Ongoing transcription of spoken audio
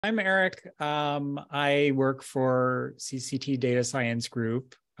I'm Eric. I work for CCT Data Science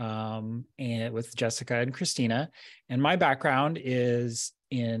Group and with Jessica and Christina. And my background is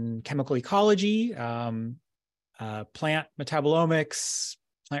in chemical ecology, plant metabolomics,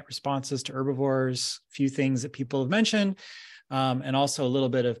 plant responses to herbivores, a few things that people have mentioned, and also a little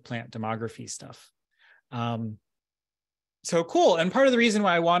bit of plant demography stuff. So cool. And part of the reason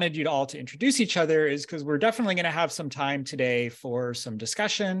why I wanted you all to introduce each other is because we're definitely going to have some time today for some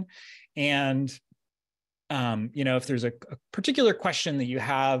discussion. And, if there's a particular question that you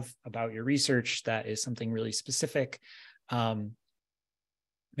have about your research that is something really specific,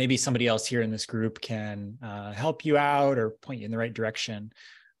 maybe somebody else here in this group can help you out or point you in the right direction.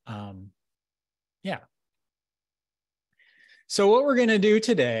 Yeah. So what we're going to do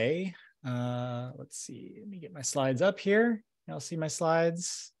today, let's see, let me get my slides up here. Y'all see my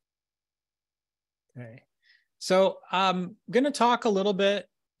slides? Okay. So I'm going to talk a little bit,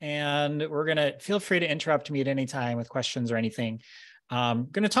 and we're going to feel free to interrupt me at any time with questions or anything. I'm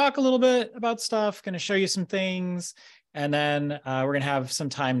going to talk a little bit about stuff, going to show you some things, and then we're going to have some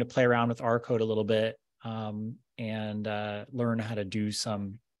time to play around with R code a little bit and learn how to do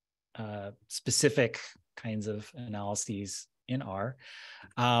some specific kinds of analyses in R.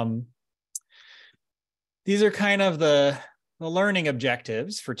 These are kind of the learning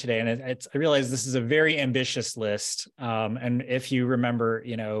objectives for today. And I realize this is a very ambitious list. And if you remember,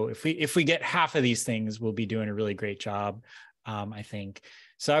 if we get half of these things, we'll be doing a really great job, I think.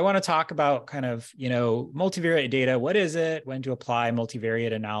 So I want to talk about kind of, multivariate data. What is it? When to apply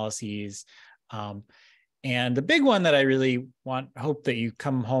multivariate analyses? And the big one that I really hope that you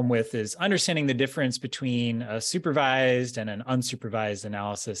come home with is understanding the difference between a supervised and an unsupervised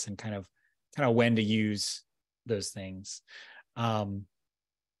analysis, and kind of when to use those things.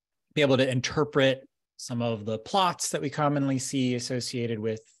 Be able to interpret some of the plots that we commonly see associated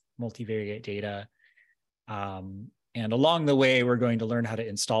with multivariate data. And along the way, we're going to learn how to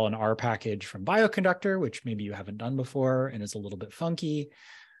install an R package from Bioconductor, which maybe you haven't done before and is a little bit funky.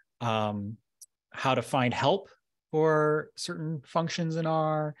 How to find help for certain functions in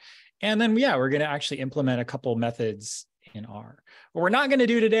R. And then, we're going to actually implement a couple methods in R. What we're not going to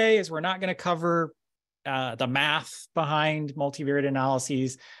do today is we're not going to cover the math behind multivariate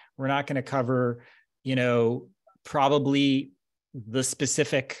analyses. We're not going to cover, probably the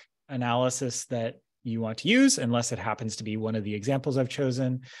specific analysis that you want to use, unless it happens to be one of the examples I've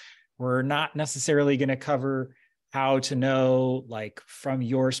chosen. We're not necessarily going to cover how to know, like, from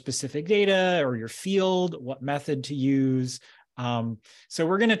your specific data or your field, what method to use. So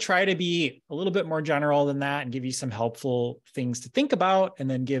we're going to try to be a little bit more general than that and give you some helpful things to think about, and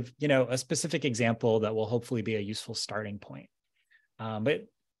then give, a specific example that will hopefully be a useful starting point. But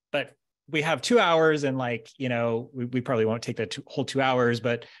we have 2 hours, and we probably won't take that whole 2 hours,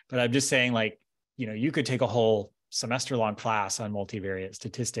 but I'm just saying, you could take a whole semester long class on multivariate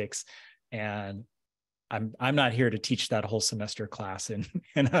statistics, and I'm not here to teach that whole semester class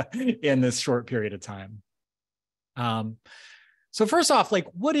in this short period of time. So first off,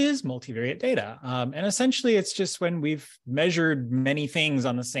 what is multivariate data? And essentially, it's just when we've measured many things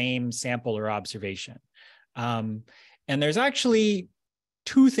on the same sample or observation. And there's actually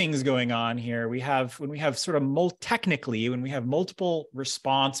two things going on here. When we have multiple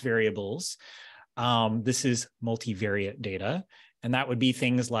response variables, this is multivariate data. And that would be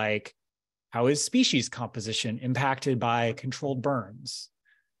things like, how is species composition impacted by controlled burns?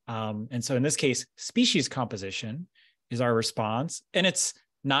 And so in this case, species composition is our response. And it's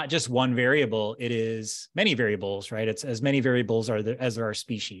not just one variable, it is many variables, right? It's as many variables as there are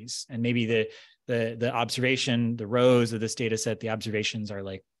species. And maybe the observation, the rows of this data set, the observations are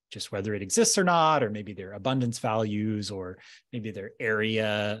just whether it exists or not, or maybe their abundance values, or maybe their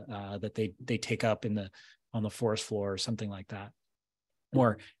area that they take up on the forest floor or something like that.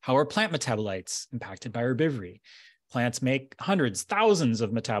 Or how are plant metabolites impacted by herbivory? Plants make hundreds, thousands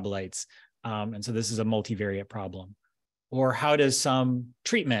of metabolites. And so this is a multivariate problem. Or how does some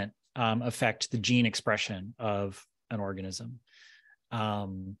treatment affect the gene expression of an organism?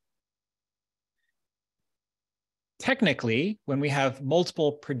 Technically, when we have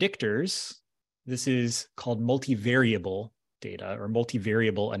multiple predictors, this is called multivariable data or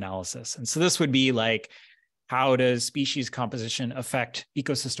multivariable analysis. And so this would be how does species composition affect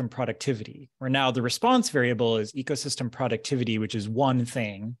ecosystem productivity? Where now the response variable is ecosystem productivity, which is one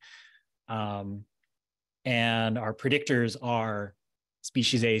thing. And our predictors are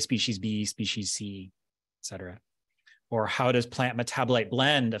species A, species B, species C, et cetera. Or how does plant metabolite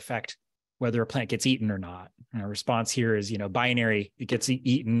blend affect whether a plant gets eaten or not? And our response here is, binary, it gets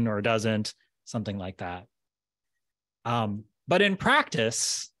eaten or doesn't, something like that. But in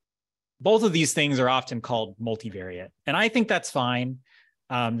practice, both of these things are often called multivariate, and I think that's fine.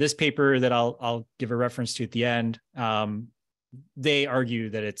 This paper that I'll give a reference to at the end, they argue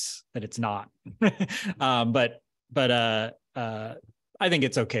that it's not, but I think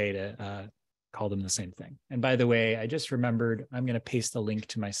it's okay to call them the same thing. And by the way, I just remembered I'm going to paste the link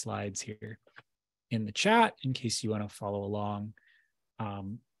to my slides here in the chat in case you want to follow along,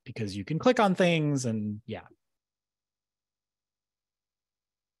 because you can click on things and yeah.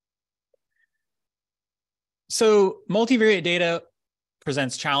 So multivariate data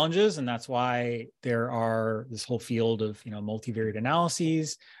presents challenges, and that's why there are this whole field of multivariate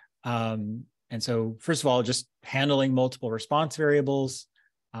analyses. And so first of all, just handling multiple response variables.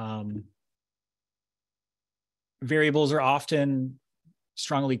 Variables are often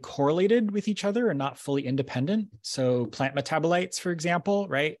strongly correlated with each other and not fully independent. So plant metabolites, for example,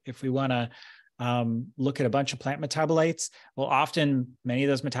 right? If we want to look at a bunch of plant metabolites, well, often many of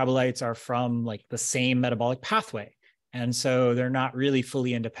those metabolites are from like the same metabolic pathway. And so they're not really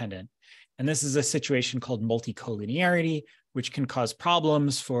fully independent. And this is a situation called multicollinearity, which can cause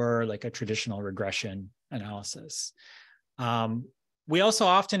problems for like a traditional regression analysis. We also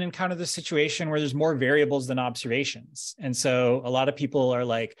often encounter the situation where there's more variables than observations. And so a lot of people are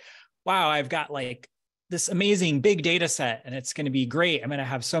like, wow, I've got like this amazing big data set and it's going to be great. I'm going to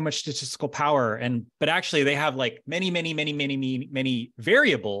have so much statistical power. But actually they have like many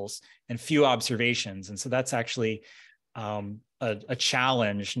variables and few observations. And so that's actually a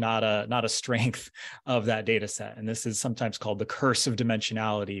challenge, not a strength of that data set. And this is sometimes called the curse of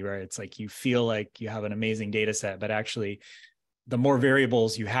dimensionality, where it's like you feel like you have an amazing data set, but actually the more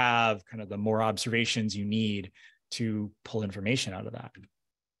variables you have, kind of the more observations you need to pull information out of that.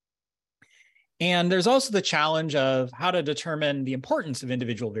 And there's also the challenge of how to determine the importance of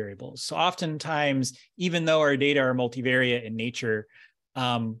individual variables. So oftentimes, even though our data are multivariate in nature,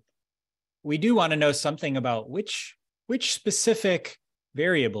 we do want to know something about which specific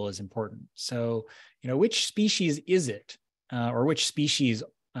variable is important. So, which species is it, or which species,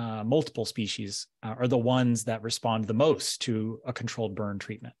 multiple species are the ones that respond the most to a controlled burn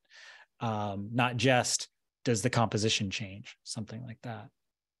treatment? Not just does the composition change, something like that.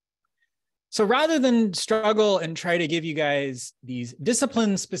 So rather than struggle and try to give you guys these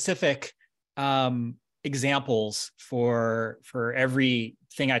discipline-specific examples for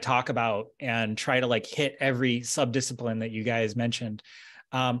everything I talk about and try to like hit every subdiscipline that you guys mentioned,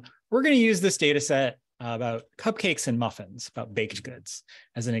 we're going to use this data set about cupcakes and muffins, about baked goods,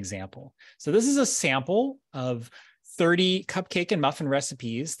 as an example. So this is a sample of 30 cupcake and muffin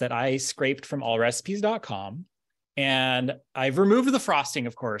recipes that I scraped from allrecipes.com. And I've removed the frosting,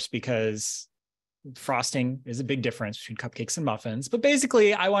 of course, because frosting is a big difference between cupcakes and muffins. But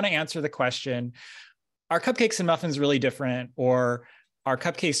basically, I want to answer the question, are cupcakes and muffins really different? Or are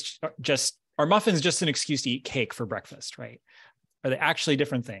muffins just an excuse to eat cake for breakfast, right? Are they actually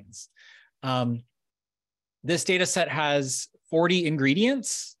different things? This data set has 40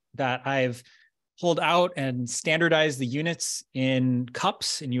 ingredients that I've pulled out and standardized the units in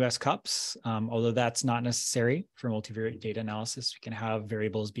cups, in US cups, although that's not necessary for multivariate data analysis. We can have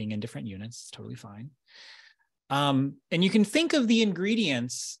variables being in different units, it's totally fine. And you can think of the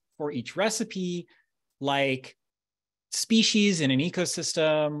ingredients for each recipe like species in an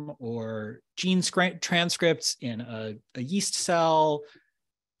ecosystem or gene transcripts in a yeast cell,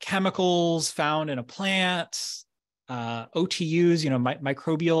 chemicals found in a plant, OTUs,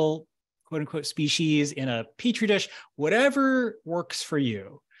 microbial quote unquote species in a petri dish, whatever works for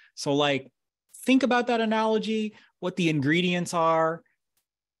you. So like, think about that analogy, what the ingredients are,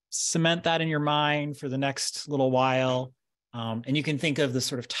 cement that in your mind for the next little while. And you can think of the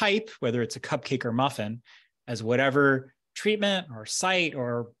sort of type, whether it's a cupcake or muffin, as whatever treatment or site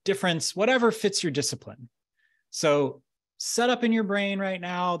or difference, whatever fits your discipline. So set up in your brain right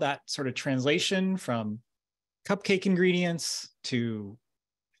now that sort of translation from cupcake ingredients to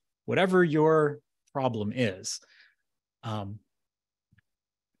whatever your problem is.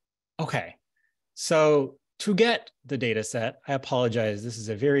 Okay, so to get the data set, I apologize, this is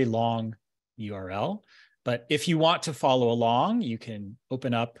a very long URL, but if you want to follow along, you can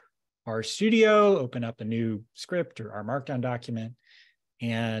open up our studio, open up a new script or our Markdown document,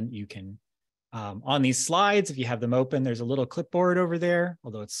 and you can, on these slides, if you have them open, there's a little clipboard over there,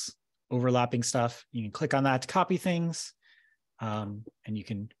 although it's overlapping stuff. You can click on that to copy things. And you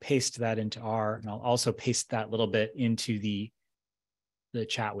can paste that into R, and I'll also paste that little bit into the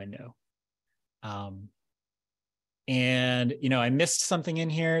chat window. And, I missed something in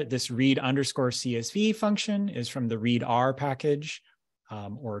here. This read_CSV function is from the readr package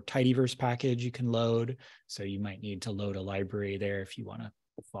or tidyverse package you can load. So you might need to load a library there if you want to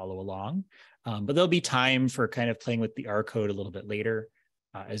follow along. But there'll be time for kind of playing with the R code a little bit later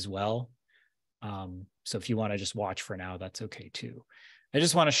as well. So if you want to just watch for now, that's okay too. I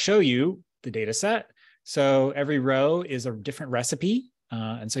just want to show you the data set. So every row is a different recipe.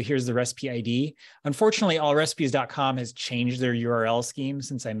 And so here's the recipe ID. Unfortunately, allrecipes.com has changed their URL scheme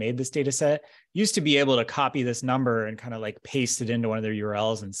since I made this data set. Used to be able to copy this number and kind of like paste it into one of their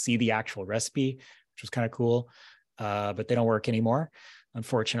URLs and see the actual recipe, which was kind of cool. But they don't work anymore,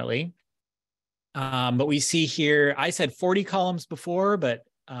 unfortunately. But we see here, I said 40 columns before, but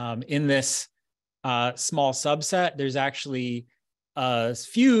in this small subset, there's actually a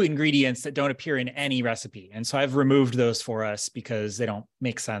few ingredients that don't appear in any recipe. And so I've removed those for us because they don't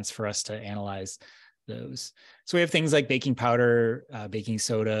make sense for us to analyze those. So we have things like baking powder, baking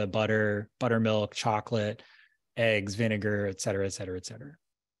soda, butter, buttermilk, chocolate, eggs, vinegar, et cetera, et cetera, et cetera.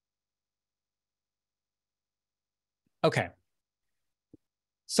 Okay.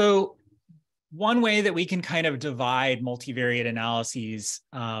 So one way that we can kind of divide multivariate analyses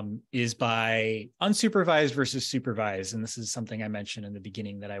is by unsupervised versus supervised. And this is something I mentioned in the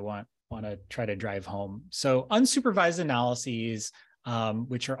beginning that I want to try to drive home. So unsupervised analyses,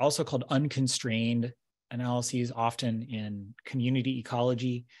 which are also called unconstrained analyses, often in community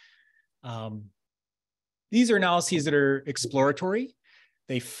ecology. These are analyses that are exploratory.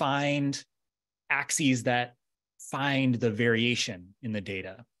 They find axes that find the variation in the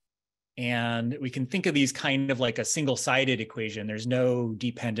data. And we can think of these kind of like a single-sided equation. There's no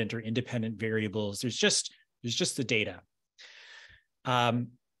dependent or independent variables. There's just the data. And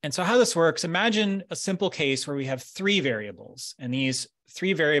so how this works, imagine a simple case where we have 3 variables. And these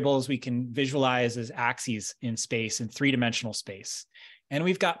 3 variables we can visualize as axes in space, in 3-dimensional space. And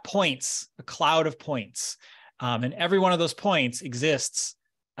we've got points, a cloud of points. And every one of those points exists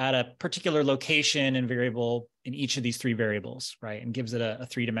at a particular location and variable in each of these 3 variables, right? And gives it a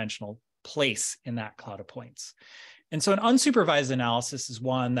 3-dimensional place in that cloud of points. And so an unsupervised analysis is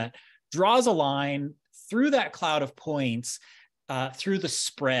one that draws a line through that cloud of points through the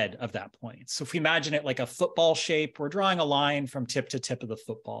spread of that point. So if we imagine it like a football shape, we're drawing a line from tip to tip of the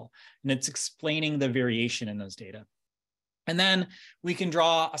football, and it's explaining the variation in those data. And then we can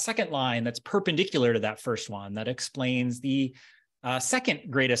draw a second line that's perpendicular to that first one that explains the second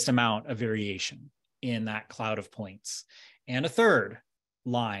greatest amount of variation in that cloud of points, and a third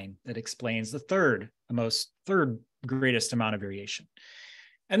line that explains the third greatest amount of variation.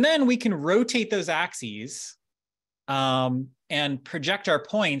 And then we can rotate those axes and project our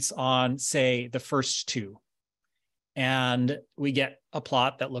points on, say, the first 2. And we get a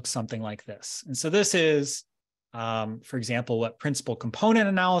plot that looks something like this. And so this is, for example, what principal component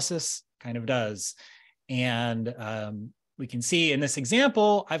analysis kind of does. And we can see in this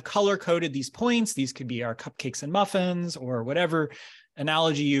example, I've color-coded these points. These could be our cupcakes and muffins or whatever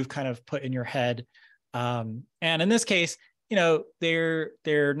analogy you've kind of put in your head. And in this case, you know,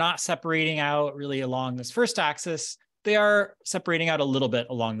 they're not separating out really along this first axis. They are separating out a little bit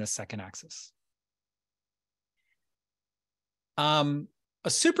along this second axis. A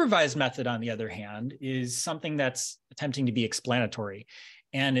supervised method, on the other hand, is something that's attempting to be explanatory.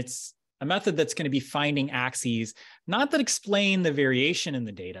 And it's a method that's going to be finding axes, not that explain the variation in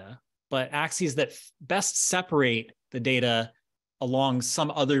the data, but axes that best separate the data along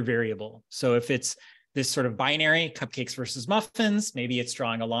some other variable. So if it's this sort of binary, cupcakes versus muffins, maybe it's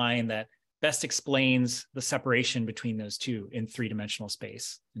drawing a line that best explains the separation between those two in 3-dimensional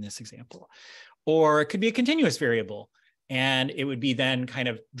space in this example. Or it could be a continuous variable, and it would be then kind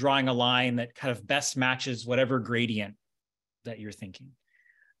of drawing a line that kind of best matches whatever gradient that you're thinking.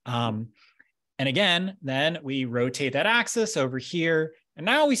 And again, then we rotate that axis over here, and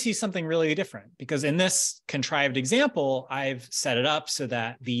now we see something really different, because in this contrived example, I've set it up so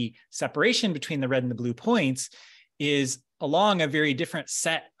that the separation between the red and the blue points is along a very different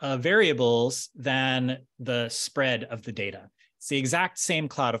set of variables than the spread of the data. It's the exact same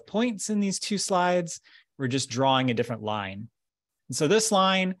cloud of points in these 2 slides. We're just drawing a different line. And so this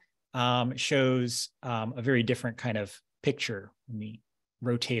line shows a very different kind of picture when we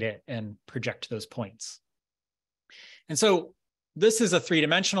rotate it and project those points. And so this is a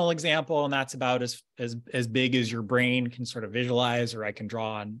 3-dimensional example, and that's about as big as your brain can sort of visualize, or I can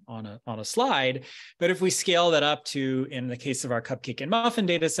draw on a slide. But if we scale that up to, in the case of our cupcake and muffin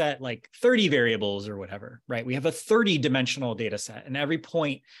data set, like 30 variables or whatever, right? We have a 30-dimensional data set, and every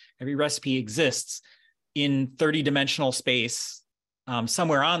point, every recipe exists in 30-dimensional space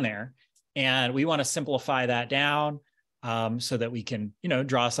somewhere on there. And we want to simplify that down so that we can, you know,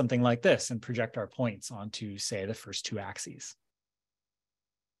 draw something like this and project our points onto, say, the first 2 axes.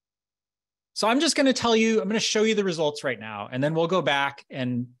 So I'm just going to tell you, I'm going to show you the results right now, and then we'll go back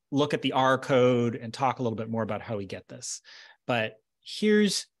and look at the R code and talk a little bit more about how we get this. But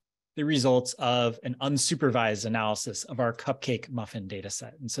here's the results of an unsupervised analysis of our cupcake muffin data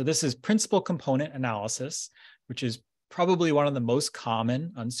set. And so this is principal component analysis, which is probably one of the most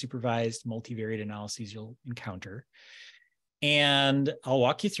common unsupervised multivariate analyses you'll encounter. And I'll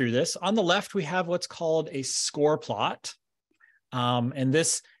walk you through this. On the left, we have what's called a score plot. And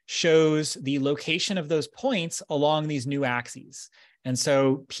this shows the location of those points along these new axes. And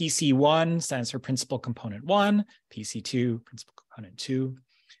so PC1 stands for principal component 1, PC2, principal component 2.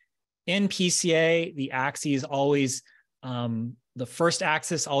 In PCA, the axes always, the first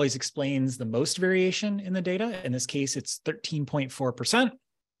axis always explains the most variation in the data. In this case, it's 13.4%.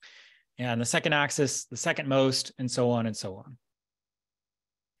 And the second axis, the second most, and so on and so on.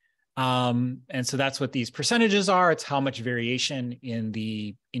 And so that's what these percentages are. It's how much variation in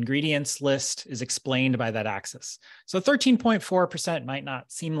the ingredients list is explained by that axis. So 13.4% might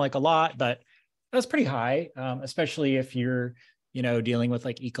not seem like a lot, but that's pretty high, especially if you're, dealing with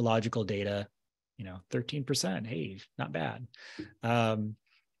like ecological data, 13%, hey, not bad. And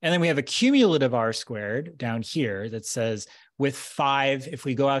then we have a cumulative R squared down here that says with 5, if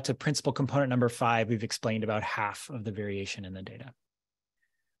we go out to principal component number 5, we've explained about half of the variation in the data.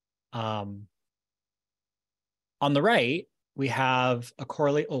 On the right, we have a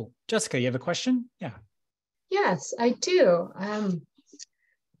correlate. Oh, Jessica, you have a question? Yeah. Yes, I do.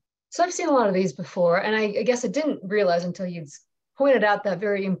 So I've seen a lot of these before, and I guess I didn't realize until you'd pointed out that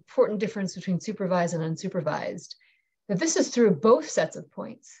very important difference between supervised and unsupervised, that this is through both sets of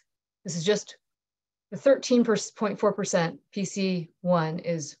points. This is just the 13.4% PC1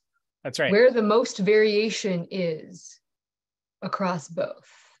 is that's right, where the most variation is across both.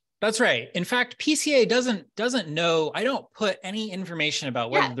 That's right. In fact, PCA doesn't know. I don't put any information about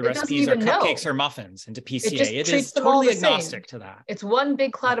whether the recipes are cupcakes or muffins into PCA. It is totally agnostic to that. It's one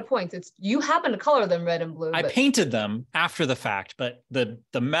big cloud of points. It's you happen to color them red and blue. I painted them after the fact, but the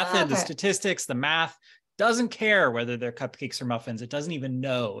method, the statistics, the math doesn't care whether they're cupcakes or muffins. It doesn't even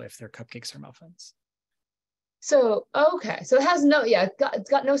know if they're cupcakes or muffins. So, okay. So it has no, it's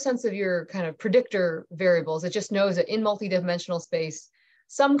got no sense of your kind of predictor variables. It just knows that in multidimensional space,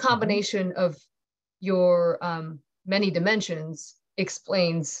 some combination of your many dimensions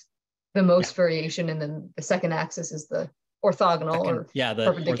explains the most variation, and then the second axis is the orthogonal the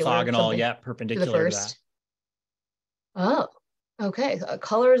perpendicular orthogonal, perpendicular to the first. Oh, okay. So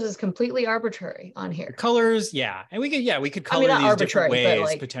colors is completely arbitrary on here. Colors, yeah, and we could color these different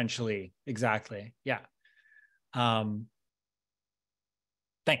ways potentially. Exactly, yeah.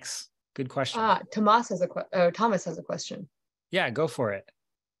 Thanks. Good question. Thomas has a question. Yeah, go for it.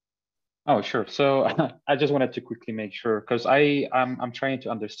 Oh, sure. So I just wanted to quickly make sure, because I'm trying to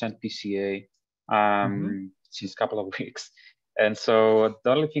understand PCA since a couple of weeks. And so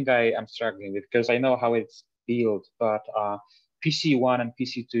the only thing I am struggling with, because I know how it's built, but PC1 and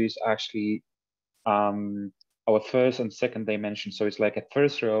PC2 is actually our first and second dimension. So it's like a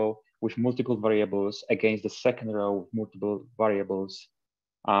first row with multiple variables against the second row with multiple variables,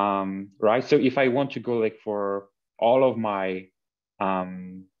 right? So if I want to go like for all of my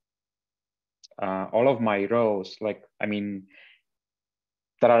rows, like, I mean,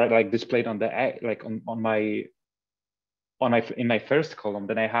 that are like displayed on the, like in my first column,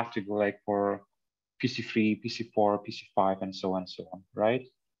 then I have to go like for PC3, PC4, PC5, and so on, right?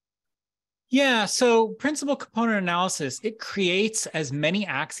 Yeah, so principal component analysis, it creates as many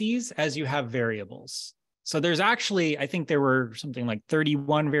axes as you have variables. So there's actually, I think there were something like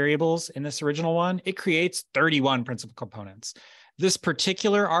 31 variables in this original one. It creates 31 principal components. This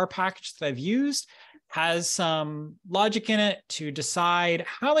particular R package that I've used has some logic in it to decide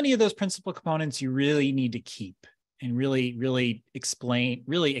how many of those principal components you really need to keep and really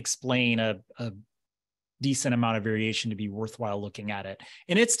explain a decent amount of variation to be worthwhile looking at it.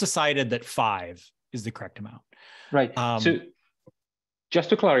 And it's decided that 5 is the correct amount. Right. So just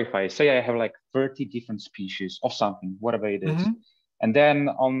to clarify, say I have like 30 different species of something, whatever it is. And then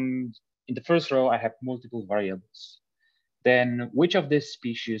in the first row, I have multiple variables. Then which of these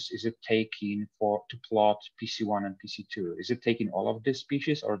species is it taking to plot PC1 and PC2? Is it taking all of these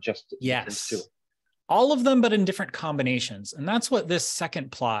species or just yes, two? All of them, but in different combinations. And that's what this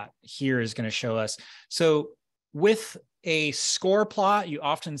second plot here is going to show us. So with a score plot, you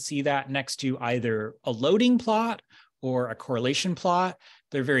often see that next to either a loading plot or a correlation plot.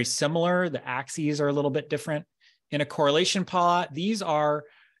 They're very similar. The axes are a little bit different. In a correlation plot, these are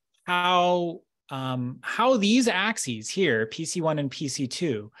how these axes here, PC1 and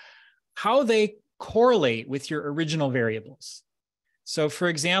PC2, how they correlate with your original variables. So for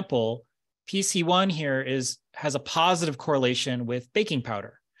example, PC1 here has a positive correlation with baking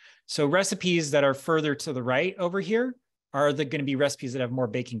powder. So recipes that are further to the right over here are going to be recipes that have more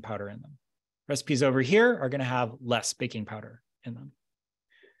baking powder in them. Recipes over here are going to have less baking powder in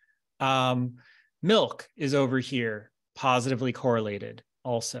them. Milk is over here, positively correlated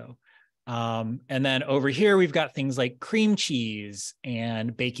also. And then over here, we've got things like cream cheese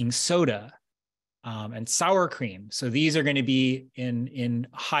and baking soda and sour cream. So these are going to be in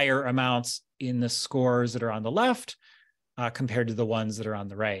higher amounts in the scores that are on the left compared to the ones that are on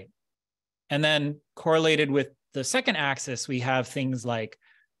the right. And then correlated with the second axis, we have things like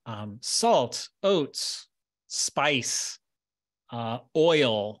salt, oats, spice,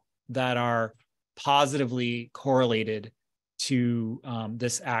 oil that are positively correlated to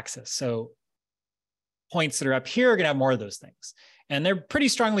this axis. So points that are up here are going to have more of those things. And they're pretty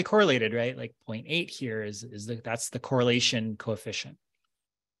strongly correlated, right? Like 0.8 here that's the correlation coefficient.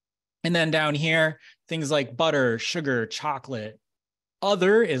 And then down here, things like butter, sugar, chocolate.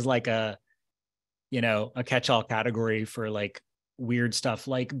 Other is like a catch-all category for like weird stuff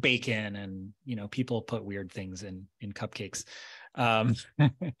like bacon, and people put weird things in cupcakes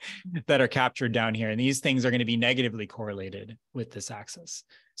that are captured down here. And these things are going to be negatively correlated with this axis.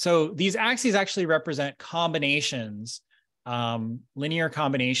 So these axes actually represent combinations, linear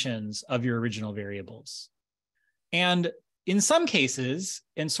combinations of your original variables. And in some cases,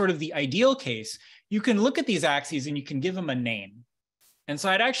 in sort of the ideal case, you can look at these axes and you can give them a name. And so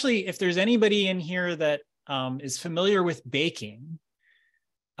I'd actually, if there's anybody in here that is familiar with baking,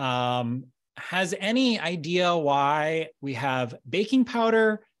 has any idea why we have baking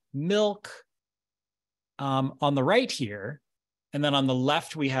powder, milk on the right here, and then on the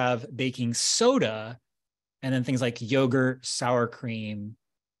left we have baking soda, and then things like yogurt, sour cream,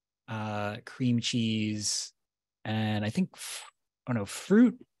 cream cheese, and I think,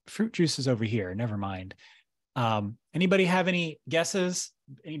 fruit juice is over here. Never mind. Anybody have any guesses?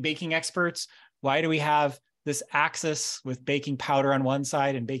 Any baking experts? Why do we have this axis with baking powder on one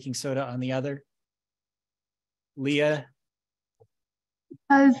side and baking soda on the other? Leah?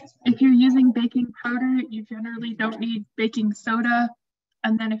 Because if you're using baking powder, you generally don't need baking soda.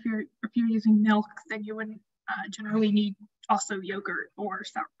 And then if you're using milk, then you wouldn't generally need also yogurt or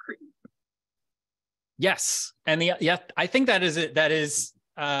sour cream. Yes. And I think that is it. That is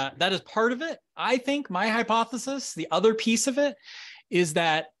part of it. I think my hypothesis, the other piece of it, is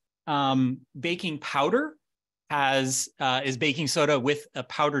that baking powder is baking soda with a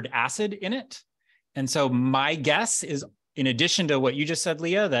powdered acid in it. And so my guess is, in addition to what you just said,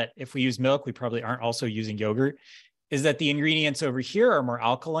 Leah, that if we use milk, we probably aren't also using yogurt, is that the ingredients over here are more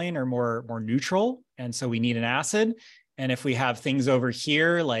alkaline or more neutral. And so we need an acid. And if we have things over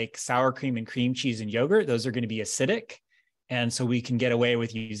here like sour cream and cream cheese and yogurt, those are going to be acidic. And so we can get away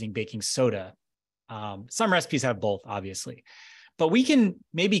with using baking soda. Some recipes have both, obviously. But we can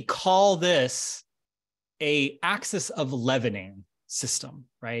maybe call this an axis of leavening system,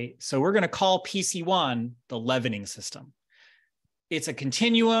 right? So we're going to call PC1 the leavening system. It's a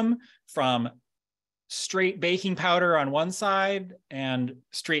continuum from straight baking powder on one side and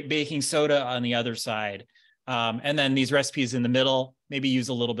straight baking soda on the other side. And then these recipes in the middle, maybe use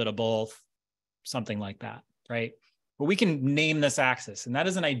a little bit of both, something like that, right? But we can name this axis, and that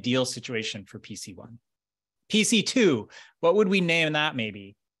is an ideal situation for PC1. PC2, what would we name that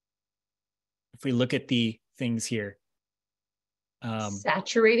maybe? If we look at the things here.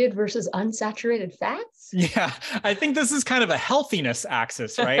 Saturated versus unsaturated fats? Yeah, I think this is kind of a healthiness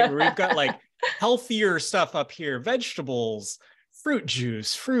axis, right? Where we've got like healthier stuff up here, vegetables, fruit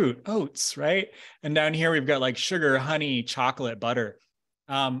juice, fruit, oats, right? And down here, we've got like sugar, honey, chocolate, butter.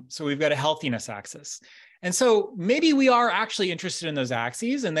 So we've got a healthiness axis. And so maybe we are actually interested in those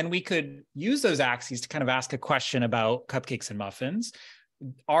axes, and then we could use those axes to kind of ask a question about cupcakes and muffins.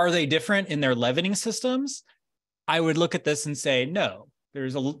 Are they different in their leavening systems? I would look at this and say, no,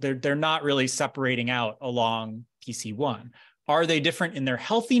 they're not really separating out along PC1. Are they different in their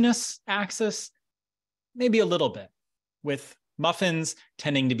healthiness axis? Maybe a little bit, with muffins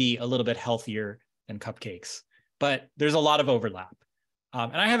tending to be a little bit healthier than cupcakes, but there's a lot of overlap.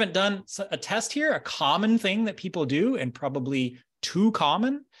 And I haven't done a test here. A common thing that people do, and probably too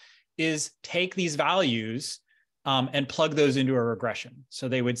common, is take these values and plug those into a regression. So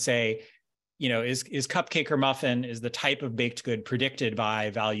they would say, is cupcake or muffin, is the type of baked good predicted by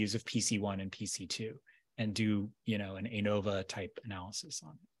values of PC1 and PC2, and do, an ANOVA type analysis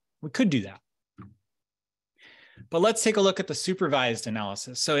on it. We could do that. But let's take a look at the supervised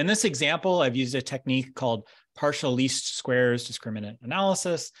analysis. So in this example, I've used a technique called partial least squares discriminant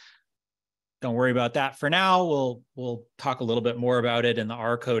analysis. don't worry about that for now. We'll talk a little bit more about it in the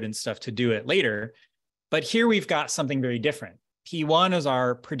R code and stuff to do it later. But here we've got something very different. P1 is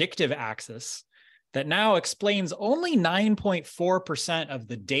our predictive axis that now explains only 9.4% of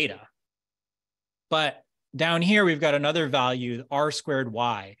the data. But down here, we've got another value, R squared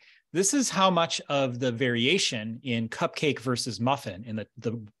Y. This is how much of the variation in cupcake versus muffin in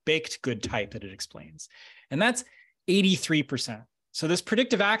the baked good type that it explains. And that's 83%. So this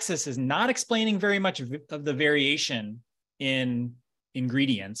predictive axis is not explaining very much of the variation in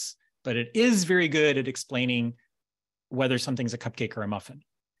ingredients, but it is very good at explaining whether something's a cupcake or a muffin.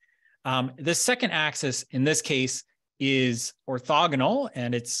 The second axis in this case is orthogonal,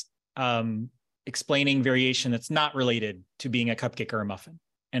 and it's explaining variation that's not related to being a cupcake or a muffin.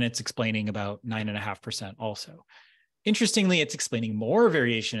 And it's explaining about 9.5% also. Interestingly, it's explaining more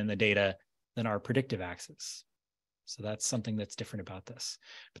variation in the data than our predictive axis. So that's something that's different about this.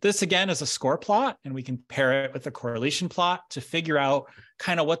 But this again is a score plot, and we can pair it with a correlation plot to figure out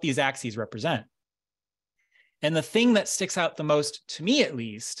kind of what these axes represent. And the thing that sticks out the most, to me at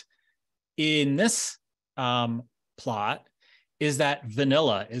least, in this plot is that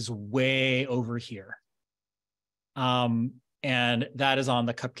vanilla is way over here. And that is on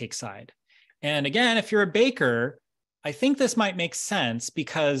the cupcake side. And again, if you're a baker, I think this might make sense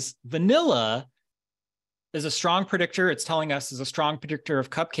because vanilla is a strong predictor. It's telling us is a strong predictor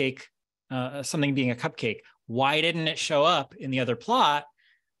of cupcake, something being a cupcake. Why didn't it show up in the other plot?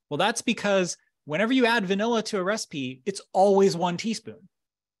 Well, that's because whenever you add vanilla to a recipe, it's always 1 teaspoon.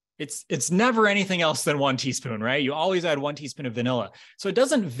 It's never anything else than 1 teaspoon, right? You always add 1 teaspoon of vanilla. So it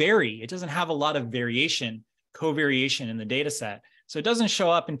doesn't vary. It doesn't have a lot of variation, covariation in the data set. So it doesn't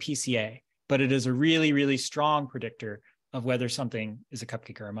show up in PCA, but it is a really, really strong predictor of whether something is a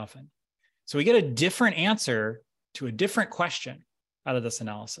cupcake or a muffin. So we get a different answer to a different question out of this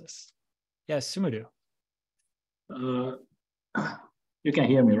analysis. Yes, Sumudu. You can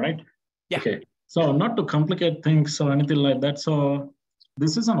hear me, right? Yeah. Okay. So not to complicate things or anything like that. So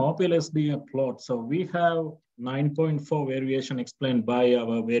this is an OPLSDA plot. So we have 9.4 variation explained by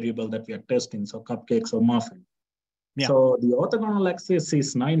our variable that we are testing. So cupcakes or muffin. Yeah. So the orthogonal axis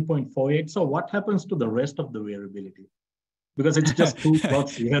is 9.48. So what happens to the rest of the variability? Because it's just 2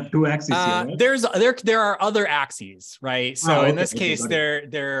 plots. We have 2 axes here, right? There are other axes, right? So in this case,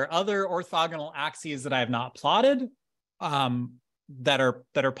 there are other orthogonal axes that I have not plotted that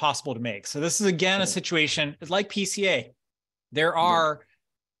are possible to make. So this is again a situation, it's like PCA. There are,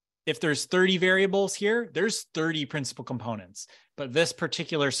 if there's 30 variables here, there's 30 principal components. But this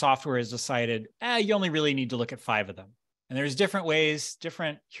particular software has decided, you only really need to look at 5 of them. And there's different ways,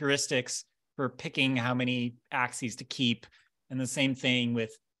 different heuristics for picking how many axes to keep. And the same thing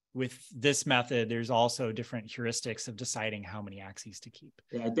with this method, there's also different heuristics of deciding how many axes to keep.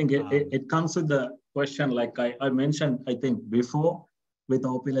 Yeah, I think it comes with the question, like I mentioned, I think before, with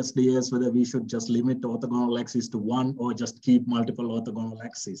OPLSDAs, whether we should just limit orthogonal axes to 1 or just keep multiple orthogonal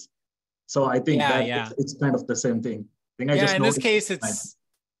axes. So I think it's kind of the same thing. I think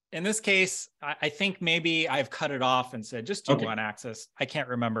in this case, I think maybe I've cut it off and said, just do 1 axis. I can't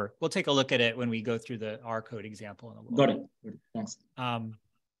remember. We'll take a look at it when we go through the R code example in a little bit. Got it. Thanks.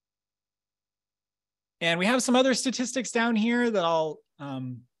 And we have some other statistics down here that I'll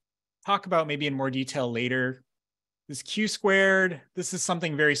talk about maybe in more detail later. This Q squared, this is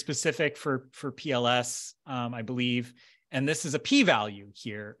something very specific for PLS, I believe. And this is a p-value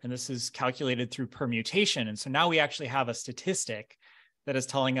here, and this is calculated through permutation. And so now we actually have a statistic that is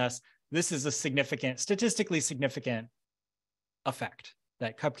telling us this is a statistically significant effect,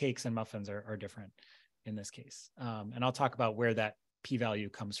 that cupcakes and muffins are different in this case. And I'll talk about where that p-value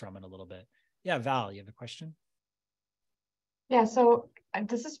comes from in a little bit. Yeah, Val, you have a question? Yeah, so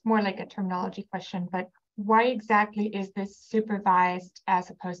this is more like a terminology question, but why exactly is this supervised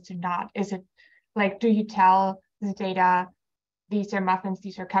as opposed to not? Is it like, do you tell the data, these are muffins,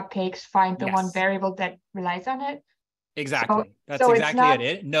 these are cupcakes, find the one variable that relies on it? Exactly. That's exactly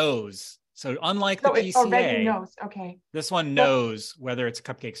it. It knows. So unlike the PCA, it already knows. Okay. This one knows whether it's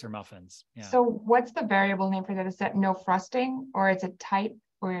cupcakes or muffins. Yeah. So what's the variable name for that? Is that no frosting, or is it type?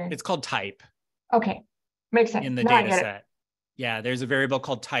 Or it's called type. Okay, makes sense. In the data set. Yeah, there's a variable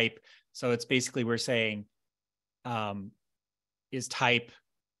called type. So it's basically we're saying, is type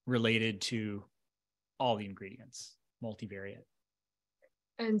related to all the ingredients, multivariate.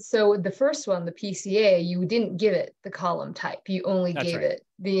 And so the first one, the PCA, you didn't give it the column type. You only gave it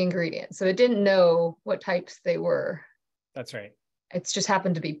the ingredient. So it didn't know what types they were. That's right. It's just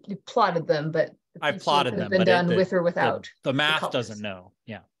happened to be, you plotted them, but I plotted them, been done with or without. The math doesn't know.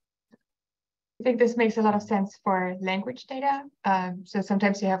 Yeah. I think this makes a lot of sense for language data. So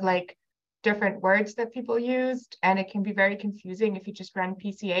sometimes you have like different words that people used, and it can be very confusing if you just run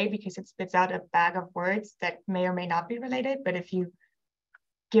PCA because it spits out a bag of words that may or may not be related. But if you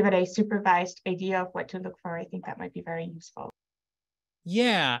give it a supervised idea of what to look for, I think that might be very useful.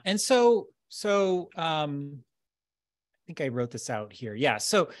 Yeah, and so I think I wrote this out here. Yeah,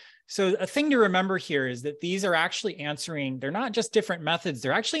 so a thing to remember here is that these are actually answering, they're not just different methods,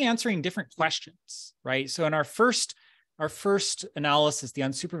 they're actually answering different questions, right? So in our first analysis, the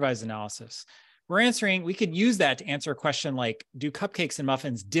unsupervised analysis, we could use that to answer a question like, do cupcakes and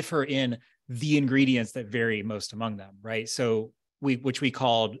muffins differ in the ingredients that vary most among them, right? So which we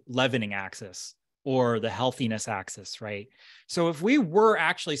called leavening axis or the healthiness axis, right? So if we were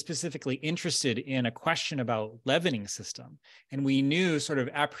actually specifically interested in a question about leavening system, and we knew sort of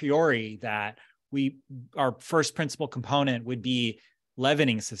a priori that our first principal component would be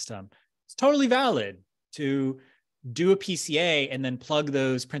leavening system, it's totally valid to do a PCA and then plug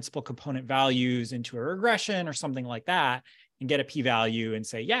those principal component values into a regression or something like that and get a p-value and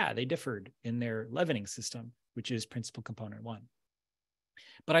say, yeah, they differed in their leavening system, which is principal component 1.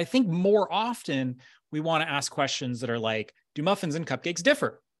 But I think more often we want to ask questions that are like, do muffins and cupcakes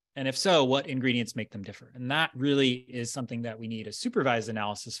differ? And if so, what ingredients make them differ? And that really is something that we need a supervised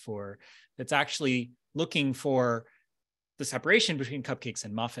analysis for, that's actually looking for the separation between cupcakes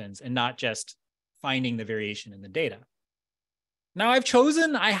and muffins and not just finding the variation in the data. Now I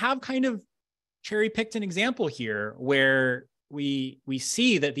have kind of cherry-picked an example here where we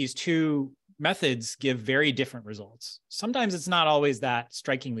see that these two methods give very different results. Sometimes it's not always that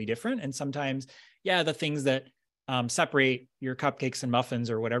strikingly different. And sometimes, yeah, the things that separate your cupcakes and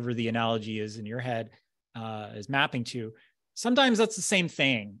muffins or whatever the analogy is in your head is mapping to, sometimes that's the same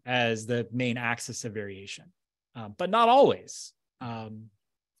thing as the main axis of variation, but not always.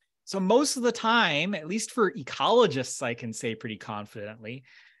 So most of the time, at least for ecologists, I can say pretty confidently,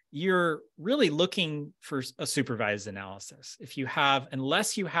 you're really looking for a supervised analysis.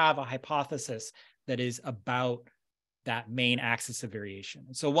 Unless you have a hypothesis that is about that main axis of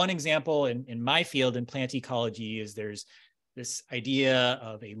variation. So one example in my field in plant ecology is there's this idea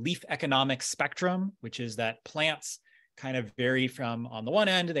of a leaf economic spectrum, which is that plants kind of vary from, on the one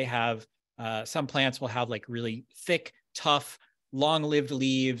end, they have, some plants will have like really thick, tough, long-lived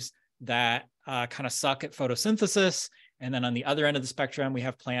leaves that kind of suck at photosynthesis. And then on the other end of the spectrum, we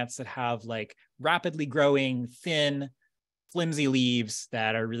have plants that have like rapidly growing, thin, flimsy leaves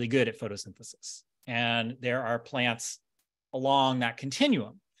that are really good at photosynthesis. And there are plants along that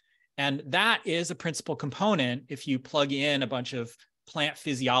continuum. And that is a principal component. If you plug in a bunch of plant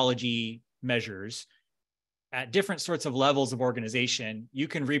physiology measures at different sorts of levels of organization, you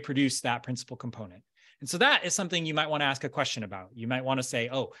can reproduce that principal component. And so that is something you might want to ask a question about. You might want to say,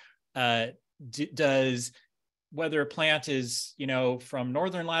 does whether a plant is, from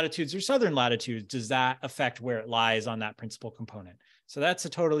northern latitudes or southern latitudes, does that affect where it lies on that principal component? So that's a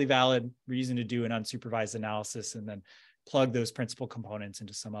totally valid reason to do an unsupervised analysis and then plug those principal components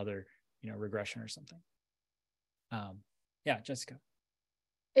into some other, regression or something. Yeah, Jessica.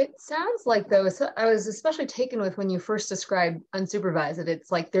 It sounds like, though, I was especially taken with when you first described unsupervised, that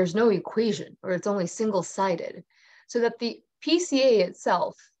it's like there's no equation or it's only single-sided. So that the PCA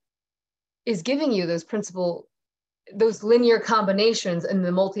itself is giving you those linear combinations in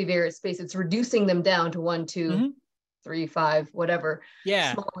the multivariate space. It's reducing them down to 1, 2, 3, 5, whatever,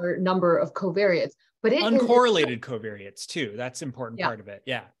 smaller number of covariates. But uncorrelated covariates too. That's an important part of it.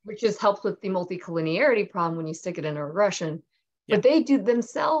 Yeah. Which just helps with the multicollinearity problem when you stick it in a regression. Yeah. But they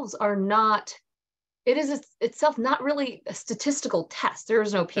themselves are not, it is itself not really a statistical test. There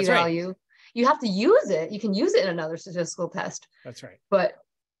is no p-value. Right. You have to use it. You can use it in another statistical test. That's right. But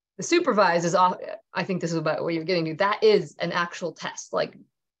the supervised is, I think this is about what you're getting to. That is an actual test. Like,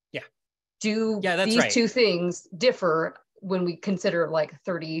 these two things differ when we consider like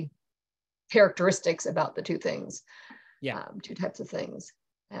 30 characteristics about the two things? Two types of things.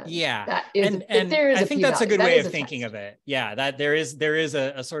 And that is, and I think that's a good way of thinking of it. Yeah, that there is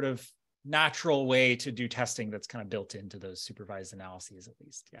a sort of natural way to do testing that's kind of built into those supervised analyses, at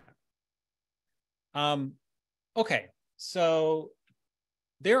least. Yeah. Okay, so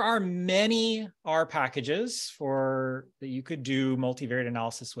there are many R packages that you could do multivariate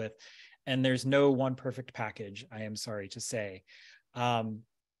analysis with, and there's no one perfect package, I am sorry to say.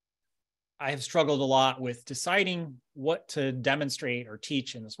 I have struggled a lot with deciding what to demonstrate or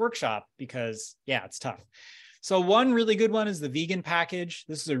teach in this workshop because, it's tough. So one really good one is the vegan package.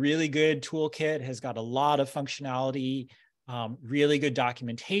 This is a really good toolkit, has got a lot of functionality, really good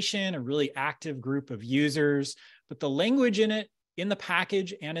documentation, a really active group of users, but the language in it, in the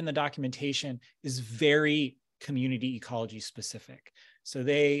package and in the documentation, is very community ecology specific. So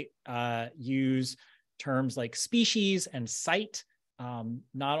they use terms like species and site,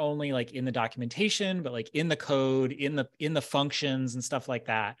 not only like in the documentation, but like in the code, in the functions and stuff like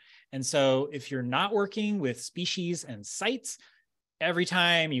that. And so if you're not working with species and sites, every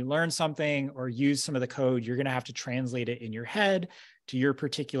time you learn something or use some of the code, you're going to have to translate it in your head to your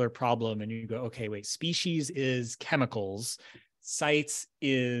particular problem. And you go, okay, wait, species is chemicals, sites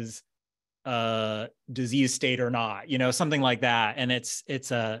is disease state or not, something like that. And it's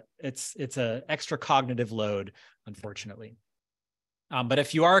a extra cognitive load, unfortunately. But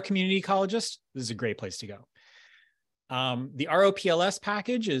if you are a community ecologist, this is a great place to go. The ROPLS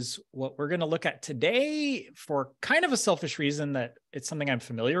package is what we're going to look at today for kind of a selfish reason that it's something I'm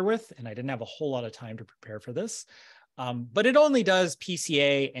familiar with, and I didn't have a whole lot of time to prepare for this. But it only does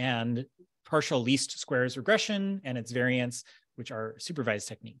PCA and partial least squares regression and its variants, which are supervised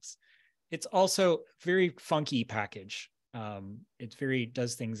techniques. It's also a very funky package. It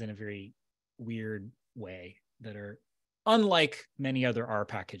does things in a very weird way that are unlike many other R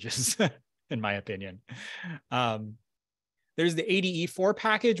packages, in my opinion. There's the ADE4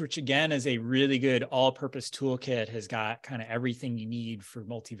 package, which again is a really good all-purpose toolkit, has got kind of everything you need for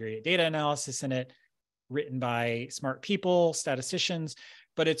multivariate data analysis in it, written by smart people, statisticians,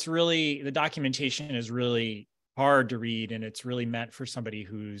 but it's really, the documentation is really hard to read, and it's really meant for somebody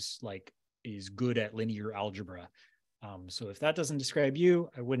who's like, is good at linear algebra. So if that doesn't describe you,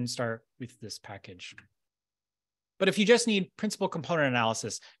 I wouldn't start with this package. But if you just need principal component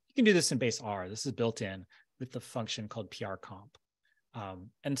analysis, you can do this in base R. This is built in with the function called prcomp.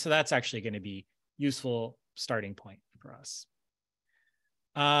 And so that's actually going to be useful starting point for us.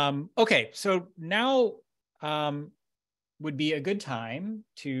 Okay, so now would be a good time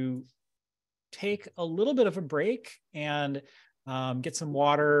to take a little bit of a break and get some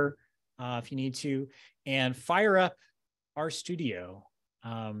water if you need to, and fire up RStudio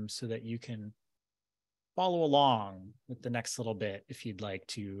so that you can follow along with the next little bit if you'd like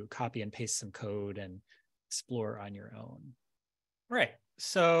to copy and paste some code and explore on your own. All right,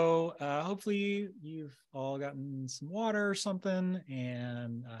 so hopefully you've all gotten some water or something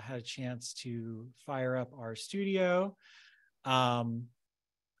and had a chance to fire up RStudio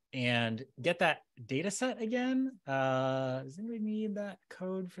and get that data set again. Does anybody need that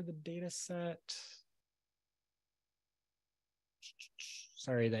code for the data set?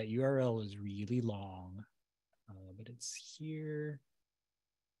 Sorry, that URL is really long, but it's here.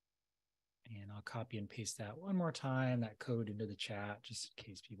 And I'll copy and paste that one more time, that code into the chat, just in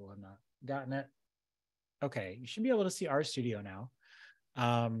case people have not gotten it. Okay, you should be able to see RStudio now.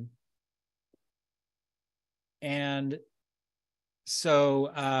 And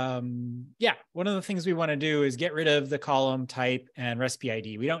so, yeah, one of the things we want to do is get rid of the column type and recipe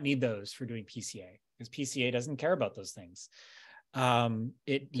ID. We don't need those for doing PCA because PCA doesn't care about those things. Do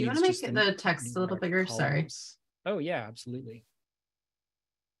you want to make the text a little bigger? Columns. Sorry. Oh, yeah, absolutely.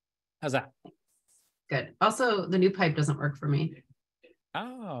 How's that? Good. Also, the new pipe doesn't work for me.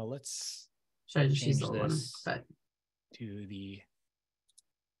 Oh, let's Should I just use change the old this one? But to the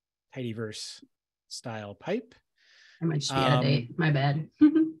tidyverse style pipe. I might just be out of date. My bad.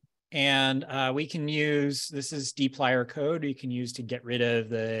 And we can use, this is dplyr code you can use to get rid of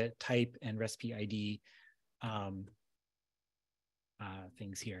the type and recipe ID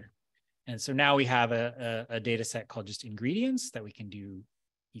things here. And so now we have a data set called just ingredients that we can do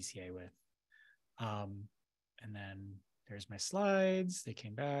PCA with. And then there's my slides. They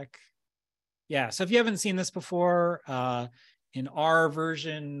came back. Yeah, so if you haven't seen this before, in R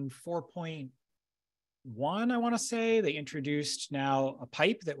version 4.1, I want to say, they introduced now a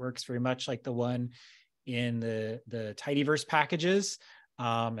pipe that works very much like the one in the tidyverse packages.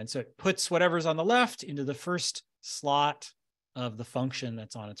 And so it puts whatever's on the left into the first slot of the function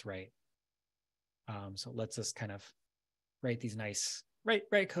that's on its right. So it lets us kind of write these nice,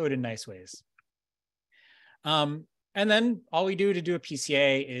 write code in nice ways. And then all we do to do a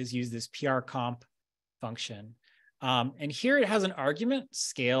PCA is use this prcomp function. And here it has an argument,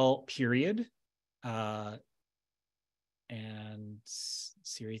 scale period. And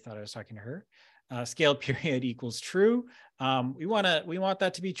Siri thought I was talking to her. Scale period equals true. We want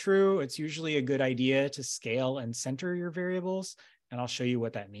that to be true. It's usually a good idea to scale and center your variables, and I'll show you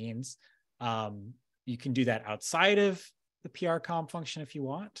what that means. You can do that outside of the prcomp function if you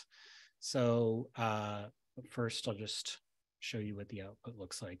want. So first, I'll just show you what the output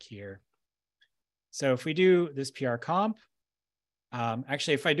looks like here. So if we do this prcomp,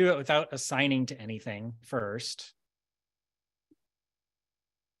 actually, if I do it without assigning to anything first,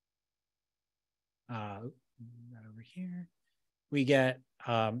 not over here, we get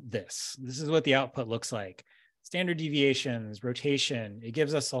this. This is what the output looks like. standard deviations, rotation. It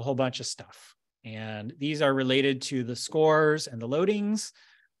gives us a whole bunch of stuff. And these are related to the scores and the loadings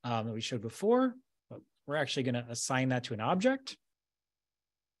that we showed before. But we're actually going to assign that to an object.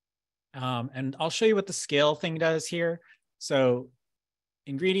 And I'll show you what the scale thing does here. So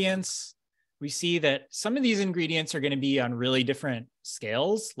ingredients, we see that some of these ingredients are going to be on really different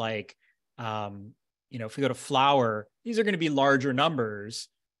scales. Like, if we go to flour, these are going to be larger numbers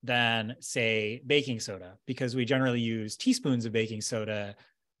than, say, baking soda, because we generally use teaspoons of baking soda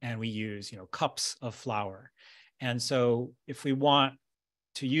and we use, cups of flour. And so if we want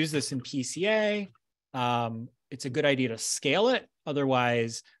to use this in PCA, it's a good idea to scale it.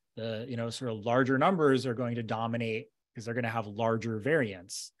 Otherwise, the sort of larger numbers are going to dominate, because they're going to have larger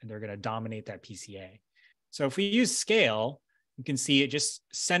variance and they're going to dominate that PCA. So if we use scale, you can see it just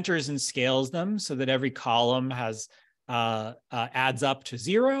centers and scales them so that every column has adds up to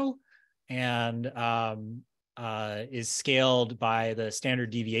 0 and is scaled by the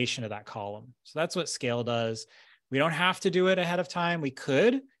standard deviation of that column. So that's what scale does. We don't have to do it ahead of time. We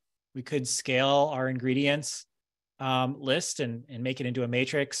could scale our ingredients list and make it into a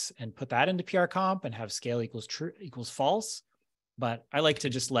matrix and put that into PRComp and have scale equals true equals false. But I like to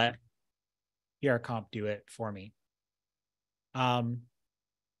just let PRComp do it for me.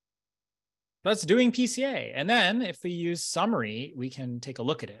 That's doing PCA. And then if we use summary, we can take a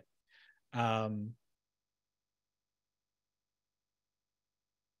look at it.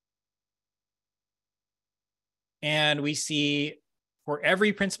 And we see for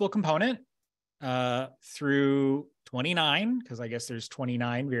every principal component through 29, because I guess there's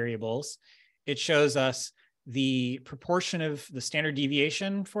 29 variables, it shows us the proportion of the standard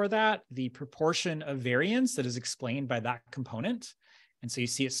deviation for that, the proportion of variance that is explained by that component. And so you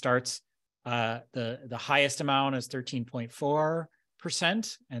see it starts, the highest amount is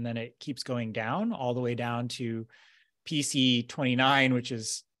 13.4%, and then it keeps going down all the way down to PC 29, which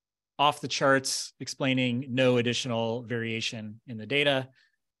is off the charts, explaining no additional variation in the data.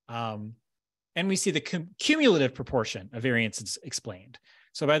 And we see the cumulative proportion of variance explained.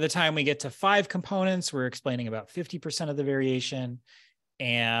 So by the time we get to 5 components, we're explaining about 50% of the variation.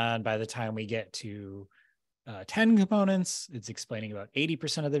 And by the time we get to 10 components, it's explaining about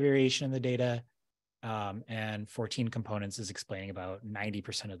 80% of the variation in the data. And 14 components is explaining about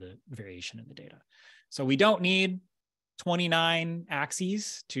 90% of the variation in the data. So we don't need 29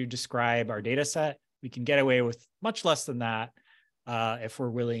 axes to describe our data set. We can get away with much less than that if we're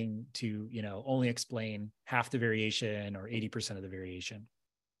willing to, only explain half the variation or 80% of the variation.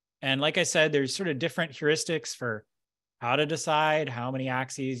 And like I said, there's sort of different heuristics for how to decide how many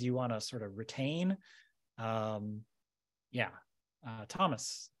axes you want to sort of retain. Thomas.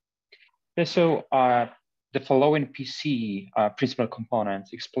 Yeah, so the following PC principal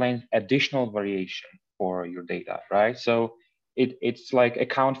components explain additional variation for your data, right? So it's like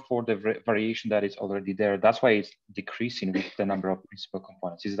account for the variation that is already there. That's why it's decreasing with the number of principal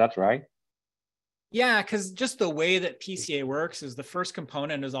components. Is that right? Yeah, because just the way that PCA works is the first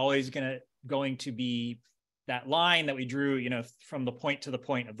component is always going to be that line that we drew, from the point to the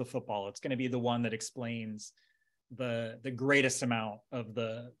point of the football. It's going to be the one that explains the greatest amount of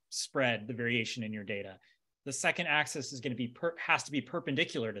the spread, the variation in your data. The second axis is going to be has to be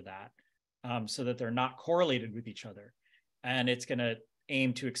perpendicular to that, so that they're not correlated with each other. And it's going to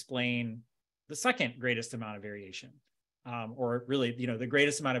aim to explain the second greatest amount of variation, or really, the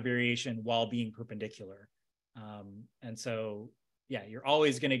greatest amount of variation while being perpendicular. And so, yeah, you're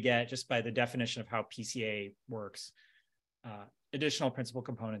always going to get, just by the definition of how PCA works, additional principal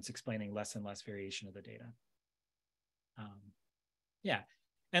components explaining less and less variation of the data.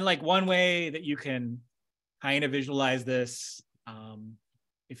 And like one way that you can kind of visualize this,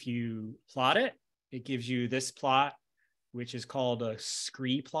 if you plot it, it gives you this plot, which is called a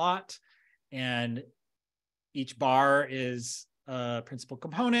scree plot. And each bar is a principal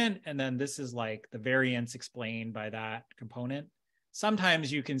component. And then this is like the variance explained by that component.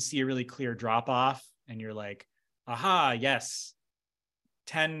 Sometimes you can see a really clear drop off and you're like, aha, yes,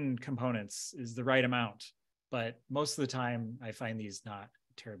 10 components is the right amount. But most of the time I find these not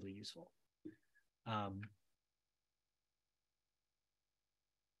terribly useful.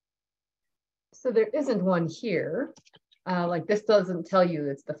 So there isn't one here. Like this doesn't tell you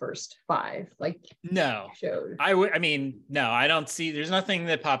it's the first 5. Like no, showed. No, I don't see. There's nothing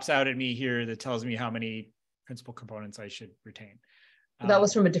that pops out at me here that tells me how many principal components I should retain. That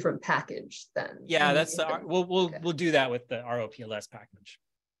was from a different package then. Yeah, that's we'll do that with the ROPLS package.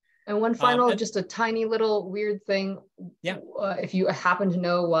 And one final, just a tiny little weird thing. Yeah. If you happen to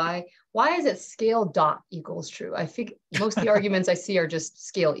know why is it scale dot equals true? I think most of the arguments I see are just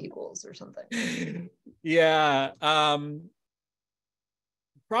scale equals or something. Yeah.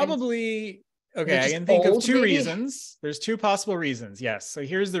 Probably. Okay, I just can think of old, two maybe? reasons. There's two possible reasons. Yes. So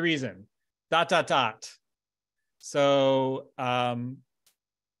here's the reason. ... So the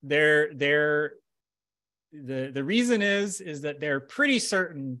reason is that they're pretty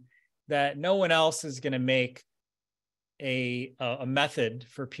certain that no one else is going to make a method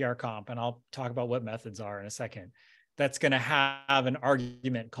for PR comp, and I'll talk about what methods are in a second, that's going to have an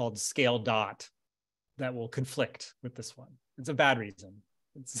argument called scale dot that will conflict with this one. It's a bad reason.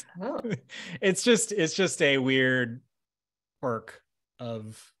 It's it's just a weird quirk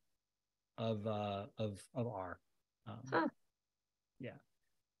of R. Yeah.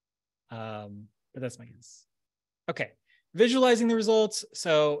 But that's my guess. Okay, visualizing the results.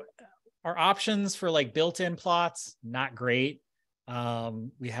 So our options for like built-in plots, not great.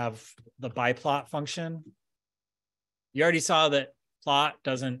 We have the biplot function. You already saw that plot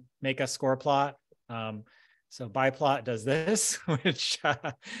doesn't make a score plot. So biplot does this, which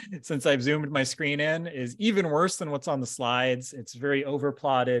since I've zoomed my screen in, is even worse than what's on the slides. It's very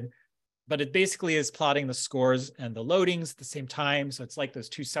overplotted, but it basically is plotting the scores and the loadings at the same time. So it's like those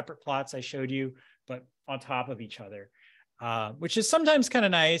two separate plots I showed you, but on top of each other, which is sometimes kind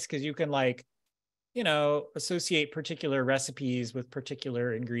of nice because you can like, you know, associate particular recipes with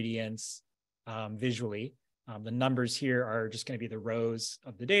particular ingredients visually. The numbers here are just going to be the rows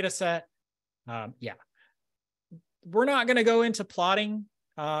of the data set. Yeah. We're not going to go into plotting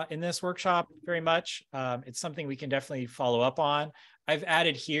in this workshop very much. It's something we can definitely follow up on. I've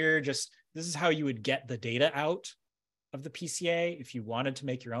added here just, this is how you would get the data out of the PCA if you wanted to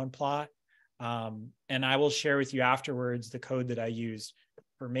make your own plot. And I will share with you afterwards the code that I used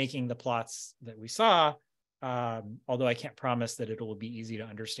for making the plots that we saw, although I can't promise that it will be easy to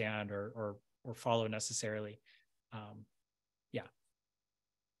understand or follow necessarily. Yeah.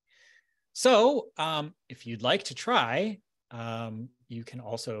 So if you'd like to try, you can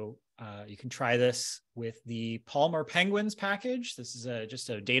also, you can try this with the Palmer Penguins package. This is just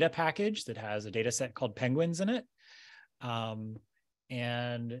a data package that has a data set called Penguins in it. How's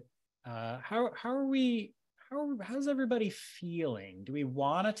everybody feeling? Do we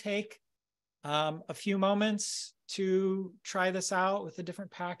want to take a few moments to try this out with a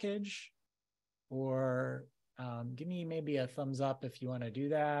different package? Or give me maybe a thumbs up if you want to do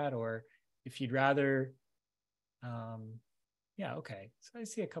that, or if you'd rather, yeah, okay. So I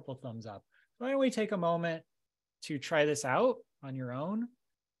see a couple thumbs up. Why don't we take a moment to try this out on your own?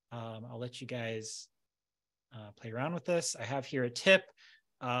 I'll let you guys play around with this. I have here a tip.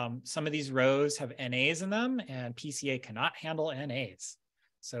 Some of these rows have NAs in them, and PCA cannot handle NAs.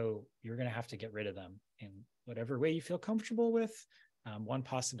 So you're going to have to get rid of them in whatever way you feel comfortable with. One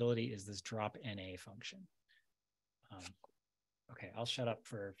possibility is this drop NA function. Okay, I'll shut up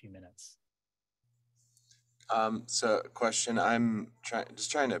for a few minutes. So question, I'm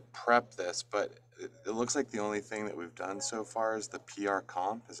just trying to prep this, but it looks like the only thing that we've done so far is the PR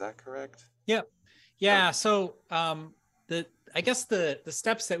comp. Is that correct? Yep. Yeah. So I guess the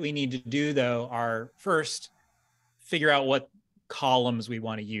steps that we need to do though are first figure out what columns we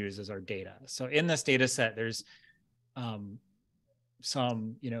want to use as our data. So in this data set, there's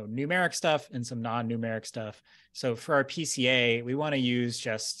some numeric stuff and some non-numeric stuff. So for our PCA, we want to use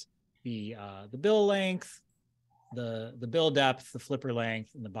just the bill length, the bill depth, the flipper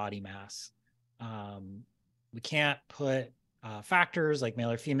length, and the body mass. We can't put factors like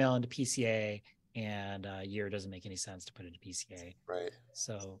male or female into PCA, and year doesn't make any sense to put into PCA. Right.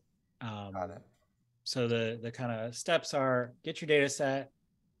 So got it. So the kind of steps are get your data set,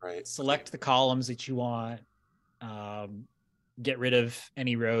 right, select the columns that you want, get rid of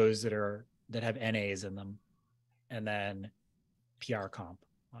any rows that have NAs in them, and then PR comp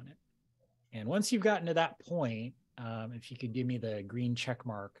on it. And once you've gotten to that point, if you could give me the green check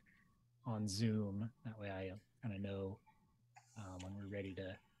mark on Zoom, that way I kind of know when we're ready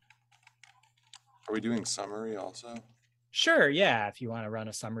to. Are we doing summary also? Sure, yeah. If you want to run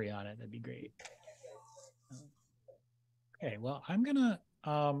a summary on it, that'd be great. Okay, well, I'm gonna,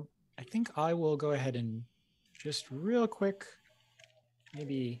 I think I will go ahead and just real quick,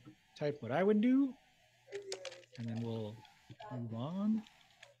 maybe type what I would do, and then we'll move on.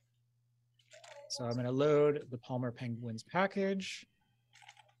 So I'm gonna load the Palmer Penguins package.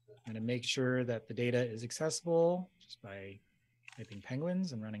 I'm gonna make sure that the data is accessible just by typing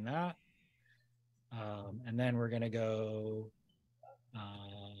penguins and running that. And then we're gonna go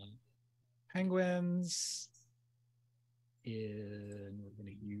penguins. We'll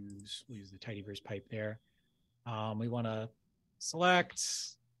use the tidyverse pipe there. We want to select.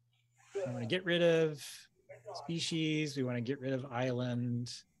 I want to get rid of species. We want to get rid of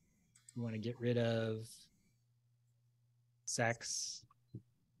island. We want to get rid of sex,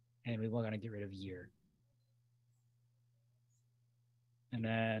 and we want to get rid of year. And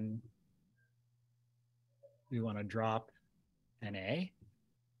then we want to drop NA.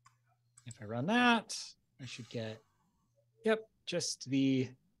 If I run that, I should get, yep, just the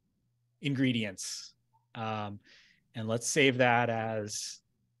ingredients. And let's save that as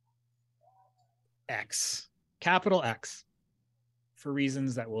X, capital X, for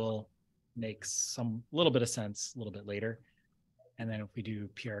reasons that will make some little bit of sense a little bit later. And then if we do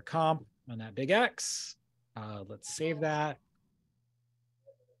PR comp on that big X, let's save that.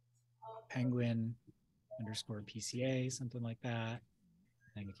 Penguin underscore PCA, something like that.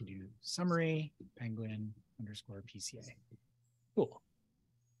 And we can do summary, penguin underscore PCA. Cool.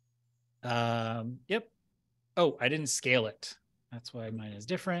 Yep. Oh, I didn't scale it. That's why mine is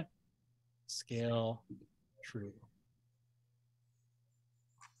different. Scale true.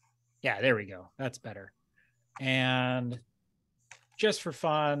 Yeah, there we go. That's better. And just for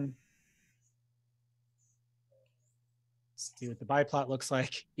fun, see what the biplot looks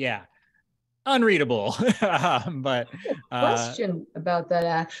like. Yeah, unreadable. But question about that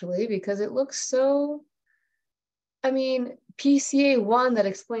actually, because it looks so, I mean, PCA1 that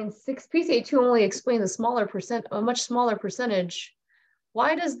explains 6, PCA2 only explains a much smaller percentage.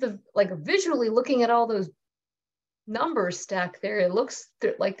 Why does like visually looking at all those numbers stacked there, it looks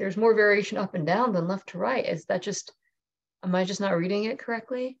like there's more variation up and down than left to right. Is that just, am I just not reading it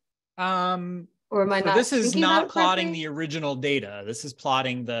correctly? Or am I not? This is not plotting the original data. This is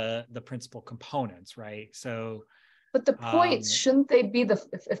plotting the principal components, right? So, but the points, shouldn't they be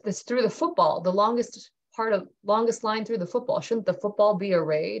if this through the football, the longest line through the football, shouldn't the football be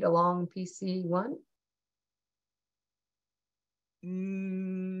arrayed along PC1?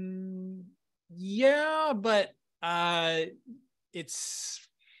 Yeah, but that's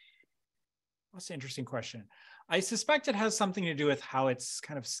an interesting question. I suspect it has something to do with how it's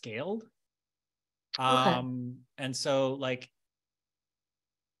kind of scaled. Okay. And so like,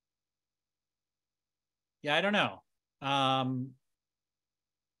 yeah, I don't know.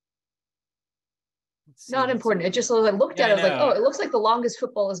 Not important. It just, I looked at it, I was like, oh, it looks like the longest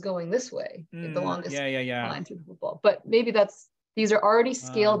football is going this way. The longest line through the football. But maybe these are already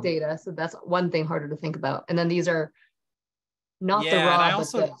scaled data, so that's one thing harder to think about. And then these are not the raw,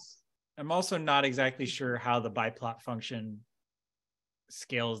 but this. I'm also not exactly sure how the biplot function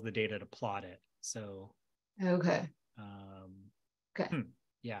scales the data to plot it. So okay. Okay.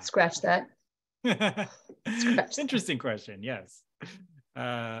 Yeah. Scratch that. Interesting question. Yes.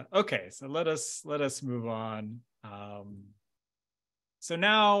 Okay, so let us move on. So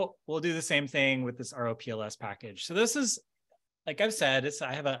now we'll do the same thing with this ROPLS package. So this is, like I've said,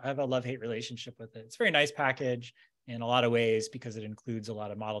 I have a love-hate relationship with it. It's a very nice package in a lot of ways because it includes a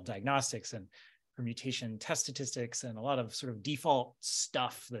lot of model diagnostics and permutation test statistics and a lot of sort of default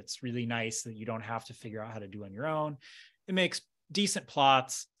stuff that's really nice that you don't have to figure out how to do on your own. It makes decent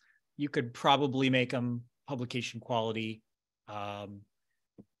plots. You could probably make them publication quality. I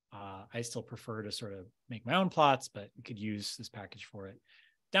still prefer to sort of make my own plots, but you could use this package for it.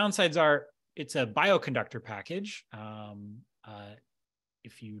 Downsides are it's a bioconductor package.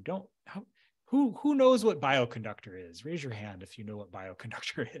 If you don't, who knows what bioconductor is? Raise your hand if you know what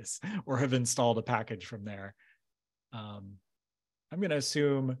bioconductor is or have installed a package from there. I'm going to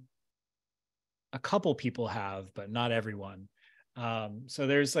assume a couple people have, but not everyone. So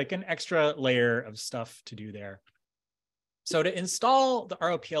there's like an extra layer of stuff to do there. So to install the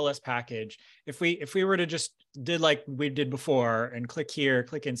ROPLS package, if we were to just did like we did before and click here,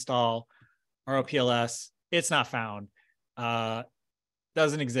 click install ROPLS, it's not found.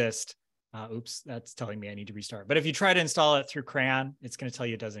 Doesn't exist. Oops, that's telling me I need to restart. But if you try to install it through CRAN, it's going to tell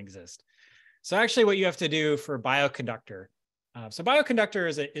you it doesn't exist. So actually what you have to do for bioconductor, so bioconductor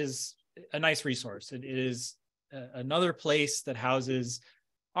is a nice resource. It is another place that houses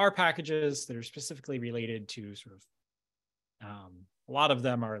our packages that are specifically related to sort of, a lot of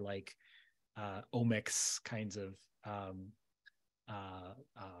them are like omics kinds of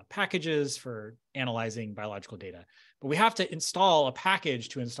packages for analyzing biological data. But we have to install a package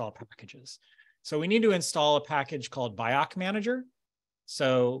to install packages. So we need to install a package called Bioc Manager.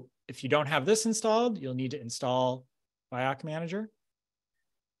 So if you don't have this installed, you'll need to install Bioc Manager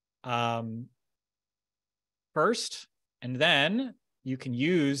first, and then you can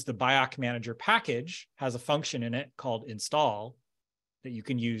use the Bioc Manager package, has a function in it called install that you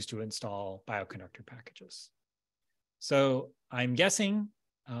can use to install bioconductor packages. So I'm guessing,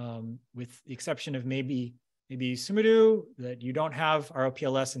 with the exception of maybe Sumidhu, that you don't have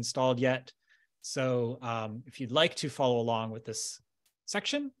ROPLS installed yet. So if you'd like to follow along with this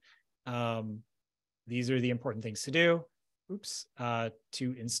section, these are the important things to do. Oops,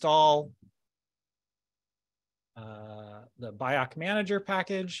 to install the BIOC manager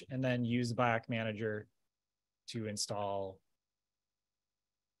package, and then use the BIOC manager to install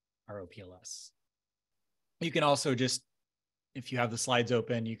ropls. You can also just, if you have the slides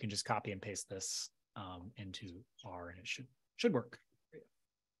open, you can just copy and paste this into R, and it should work.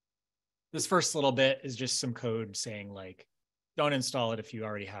 This first little bit is just some code saying like, don't install it if you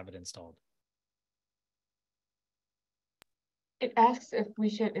already have it installed. It asks if we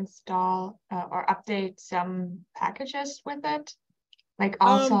should install or update some packages with it, like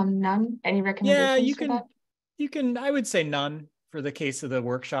all, some, none. Any recommendations for that? You can, I would say none for the case of the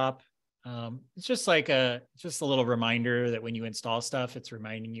workshop. It's just like just a little reminder that when you install stuff, it's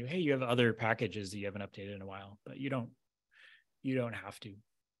reminding you, hey, you have other packages that you haven't updated in a while, but you don't have to.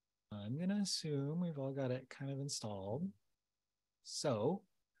 I'm gonna assume we've all got it kind of installed. So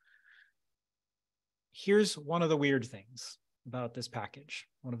here's one of the weird things about this package,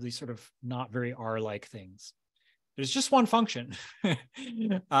 one of these sort of not very R-like things. There's just one function.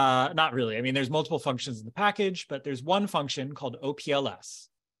 Not really. I mean, there's multiple functions in the package, but there's one function called OPLS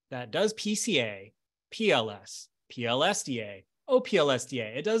that does PCA, PLS, PLSDA,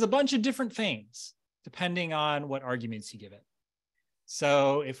 OPLSDA. It does a bunch of different things depending on what arguments you give it.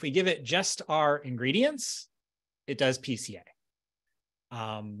 So if we give it just our ingredients, it does PCA.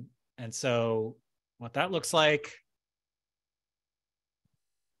 And so what that looks like,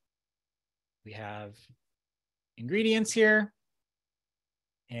 we have ingredients here,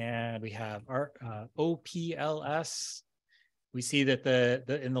 and we have our OPLS. We see that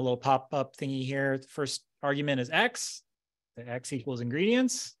in the little pop-up thingy here, the first argument is X, the X equals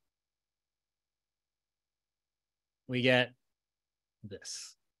ingredients. We get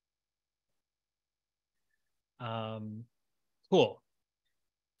this. Cool.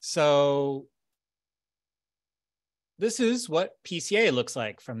 So this is what PCA looks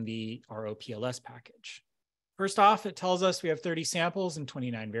like from the ROPLS package. First off, it tells us we have 30 samples and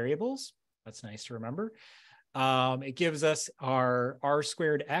 29 variables. That's nice to remember. It gives us our R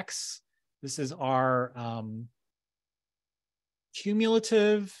squared X. This is our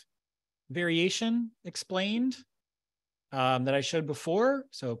cumulative variation explained that I showed before.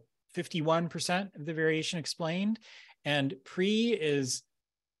 So 51% of the variation explained. And pre is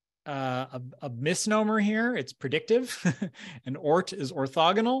a misnomer here. It's predictive, and ort is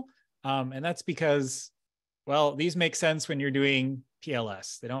orthogonal. And that's because, well, these make sense when you're doing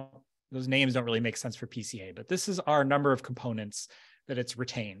PLS. Those names don't really make sense for PCA, but this is our number of components that it's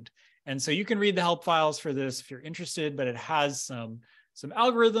retained. And so you can read the help files for this if you're interested, but it has some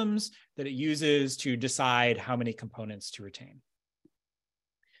algorithms that it uses to decide how many components to retain.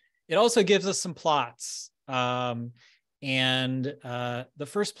 It also gives us some plots. The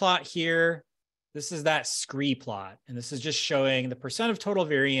first plot here, this is that scree plot. And this is just showing the percent of total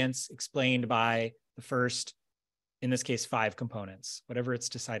variance explained by the first, in this case, 5 components, whatever it's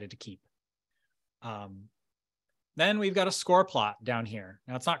decided to keep. Then we've got a score plot down here.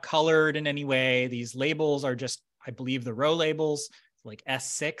 Now it's not colored in any way. These labels are just, I believe, the row labels. Like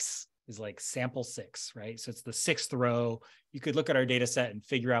S6 is like sample 6, right? So it's the 6th row. You could look at our data set and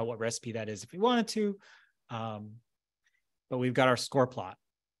figure out what recipe that is if you wanted to. But we've got our score plot.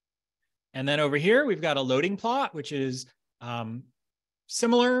 And then over here, we've got a loading plot, which is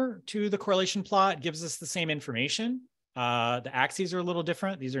similar to the correlation plot, gives us the same information. The axes are a little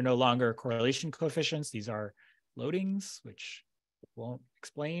different. These are no longer correlation coefficients. These are loadings, which won't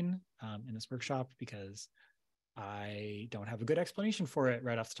explain in this workshop because I don't have a good explanation for it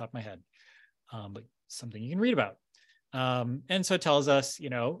right off the top of my head, but something you can read about. And so it tells us,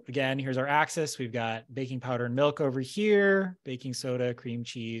 again, here's our axis. We've got baking powder and milk over here, baking soda, cream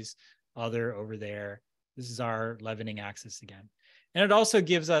cheese, other over there. This is our leavening axis again. And it also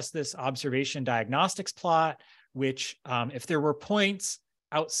gives us this observation diagnostics plot, which if there were points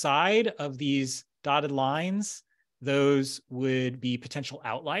outside of these dotted lines, those would be potential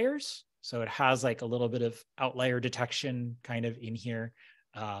outliers. So it has like a little bit of outlier detection kind of in here,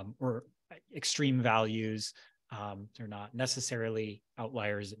 or extreme values. They're not necessarily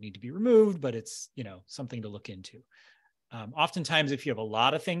outliers that need to be removed, but it's, something to look into. Oftentimes, if you have a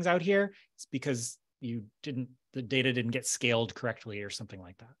lot of things out here, it's because the data didn't get scaled correctly or something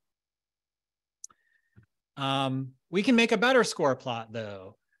like that. We can make a better score plot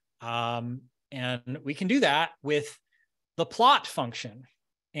though. And we can do that with the plot function.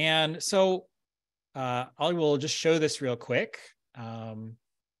 And so I will just show this real quick.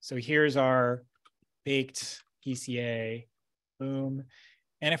 So here's our baked PCA, boom.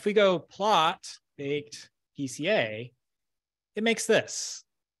 And if we go plot baked PCA, it makes this.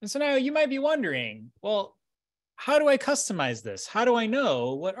 And so now you might be wondering, well, how do I customize this? How do I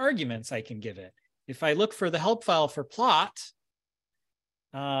know what arguments I can give it? If I look for the help file for plot,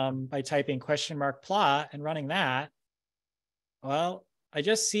 by typing $plot and running that, well, I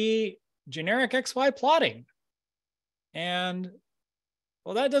just see generic XY plotting. And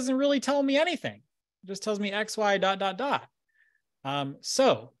well, that doesn't really tell me anything. It just tells me XY ...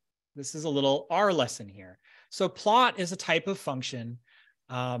 So this is a little R lesson here. So plot is a type of function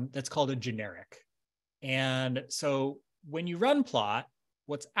that's called a generic. And so when you run plot,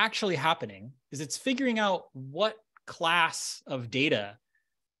 what's actually happening is it's figuring out what class of data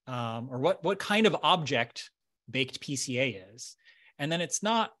or what kind of object baked PCA is. And then it's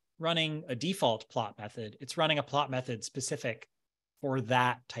not running a default plot method. It's running a plot method specific for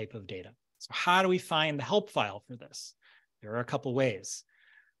that type of data. So how do we find the help file for this? There are a couple ways.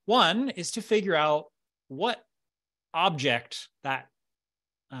 One is to figure out what object that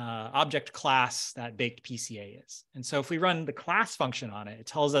object class that baked PCA is. And so if we run the class function on it, it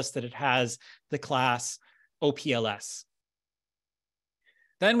tells us that it has the class OPLS.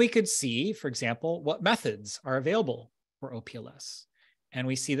 Then we could see, for example, what methods are available for OPLS. And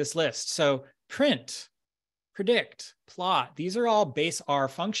we see this list. So print, predict, plot, these are all base R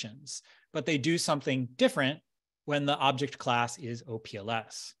functions, but they do something different when the object class is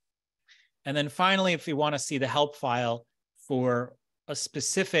OPLS. And then finally, if we want to see the help file for a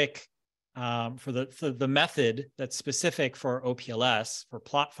specific, for the method that's specific for OPLS, for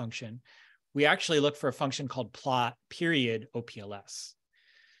plot function, we actually look for a function called plot period OPLS.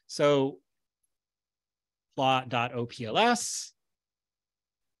 So plot.opls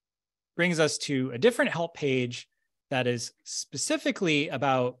brings us to a different help page that is specifically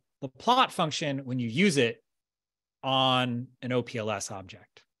about the plot function when you use it on an OPLS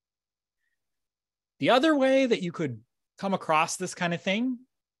object. The other way that you could come across this kind of thing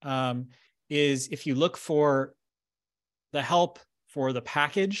is if you look for the help for the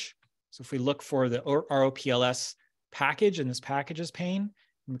package. So if we look for the ROPLS package in this packages pane,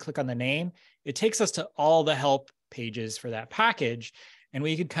 and we click on the name, it takes us to all the help pages for that package. And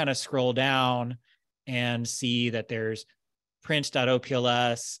we could kind of scroll down and see that there's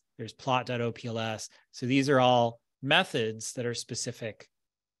print.opls, there's plot.opls. So these are all methods that are specific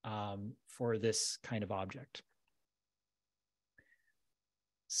for this kind of object.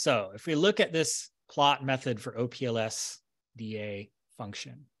 So if we look at this plot method for OPLS DA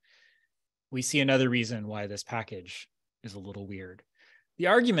function, we see another reason why this package is a little weird. The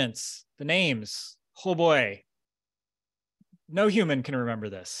arguments, the names, oh boy, no human can remember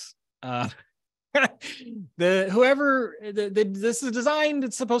this. This is designed,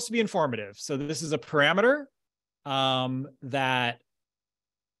 it's supposed to be informative. So this is a parameter that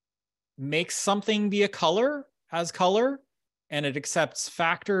makes something be a color as color, and it accepts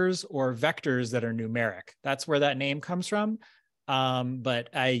factors or vectors that are numeric. That's where that name comes from. But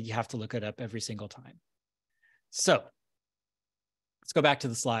I have to look it up every single time. So let's go back to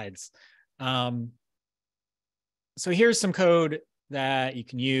the slides. So here's some code that you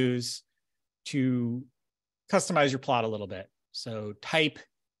can use to customize your plot a little bit. So type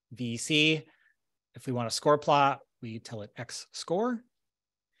VC. If we want a score plot, we tell it X score.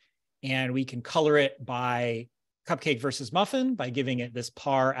 And we can color it by cupcake versus muffin by giving it this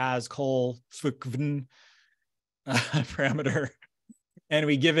par as col parameter. And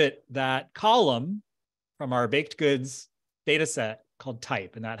we give it that column from our baked goods data set called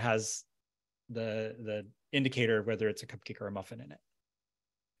type. And that has the indicator of whether it's a cupcake or a muffin in it.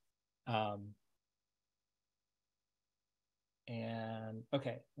 And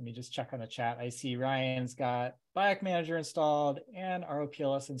okay, let me just check on the chat. I see Ryan's got Bioc Manager installed and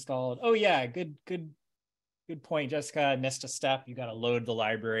ROPLS installed. Oh yeah, good point, Jessica. Missed a step. You got to load the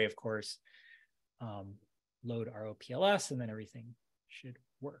library, of course. Load ROPLS, and then everything should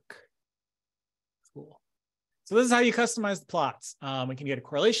work. Cool. So this is how you customize the plots. We can get a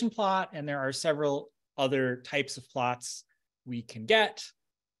correlation plot, and there are several other types of plots we can get.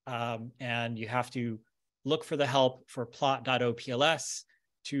 And you have to look for the help for plot.opls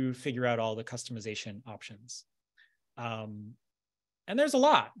to figure out all the customization options. And there's a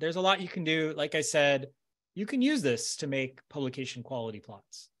lot you can do. Like I said, you can use this to make publication quality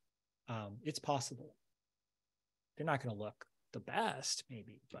plots. It's possible. They're not going to look the best,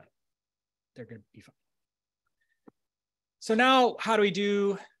 maybe, but they're going to be fine. So now, how do we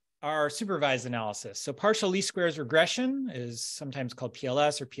do our supervised analysis? So partial least squares regression is sometimes called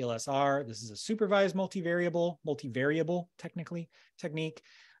PLS or PLSR. This is a supervised multivariable technique.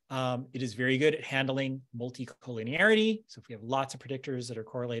 It is very good at handling multicollinearity. So if we have lots of predictors that are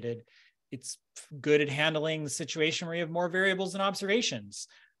correlated, it's good at handling the situation where you have more variables than observations.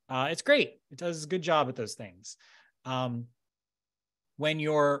 it's great. It does a good job at those things. When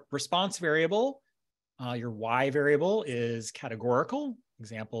your response variable, your y variable is categorical,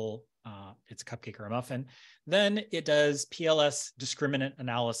 example, it's a cupcake or a muffin, then it does PLS discriminant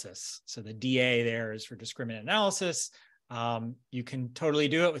analysis. So the DA there is for discriminant analysis. You can totally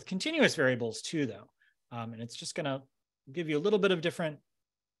do it with continuous variables too, though. And it's just going to give you a little bit of different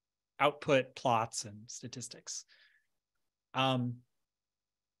output plots and statistics.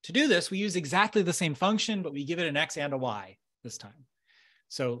 To do this, we use exactly the same function, but we give it an x and a y this time.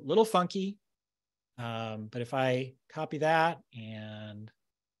 So a little funky, but if I copy that and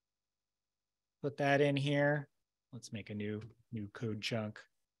put that in here, let's make a new code chunk.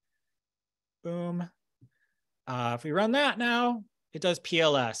 Boom. If we run that now, it does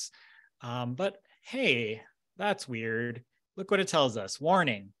PLS. But hey, that's weird. Look what it tells us.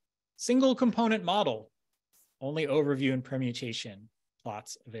 Warning, single component model, only overview and permutation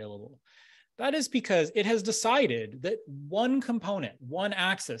plots available. That is because it has decided that one component, one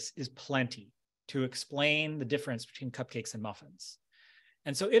axis is plenty to explain the difference between cupcakes and muffins.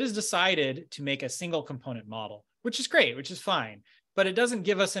 And so it has decided to make a single component model, which is great, which is fine, but it doesn't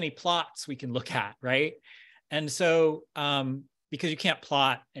give us any plots we can look at, right? And so, because you can't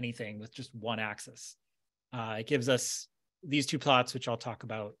plot anything with just one axis, it gives us these two plots, which I'll talk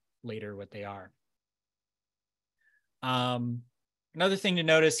about later what they are. Another thing to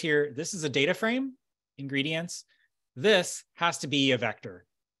notice here, this is a data frame, ingredients. This has to be a vector.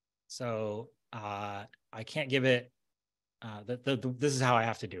 So I can't give it, this is how I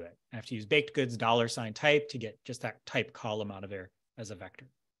have to do it. I have to use baked goods $ type to get just that type column out of there as a vector.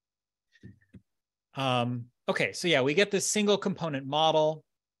 Okay, so yeah, we get this single component model.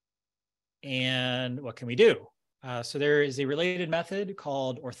 And what can we do? So there is a related method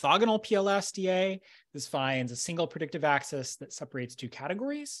called orthogonal PLS-DA. This finds a single predictive axis that separates two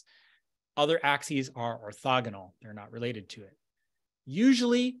categories. Other axes are orthogonal. They're not related to it.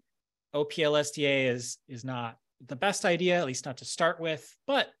 Usually, OPLS-DA is not the best idea, at least not to start with.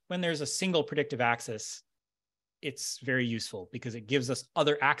 But when there's a single predictive axis, it's very useful because it gives us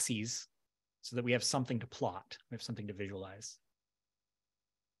other axes so that we have something to plot. We have something to visualize.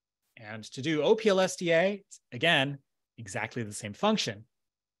 And to do OPLS-DA, again, exactly the same function.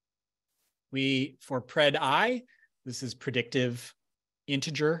 For pred I, this is predictive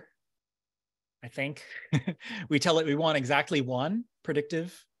integer, I think. We tell it we want exactly one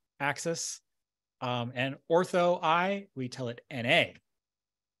predictive axis. And ortho I, we tell it NA.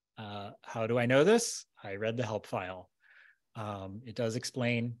 How do I know this? I read the help file. It does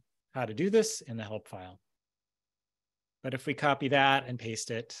explain how to do this in the help file. But if we copy that and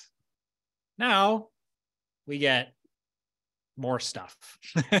paste it, now we get more stuff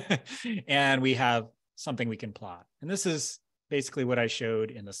and we have something we can plot. And this is basically what I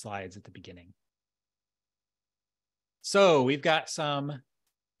showed in the slides at the beginning. So we've got some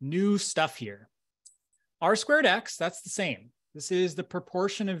new stuff here. R squared X, that's the same. This is the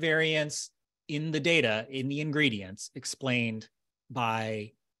proportion of variance in the data, in the ingredients, explained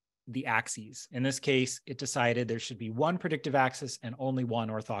by the axes. In this case, it decided there should be one predictive axis and only one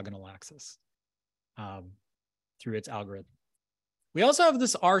orthogonal axis through its algorithm. We also have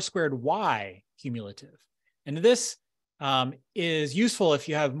this R squared Y cumulative. And this is useful if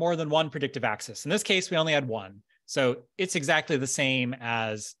you have more than one predictive axis. In this case, we only had one. So it's exactly the same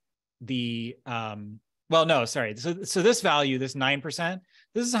as the, well, no, sorry. So this value, this 9%,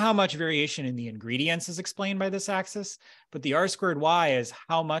 this is how much variation in the ingredients is explained by this axis. But the R squared Y is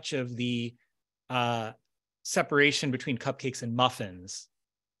how much of the separation between cupcakes and muffins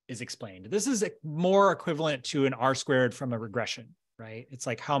is explained. This is more equivalent to an R squared from a regression, right? It's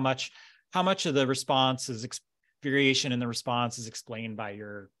like how much of the response is variation in the response is explained by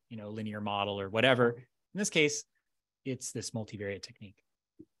your linear model or whatever. In this case, it's this multivariate technique.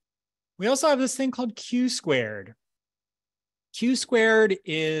 We also have this thing called Q squared. Q squared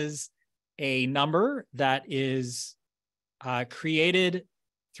is a number that is created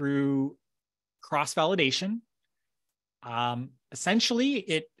through cross-validation. Essentially,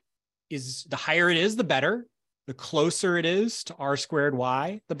 it is the higher it is, the better. The closer it is to R squared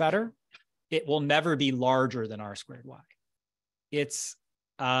Y, the better. It will never be larger than R squared Y. It's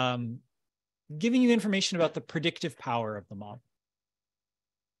giving you information about the predictive power of the model.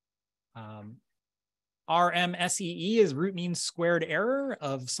 RMSEE is root mean squared error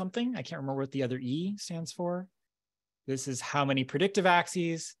of something. I can't remember what the other E stands for. This is how many predictive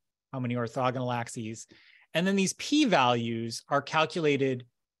axes, how many orthogonal axes. And then these p-values are calculated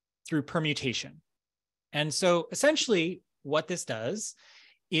through permutation. And so essentially what this does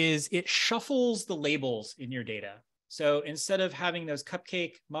is it shuffles the labels in your data. So instead of having those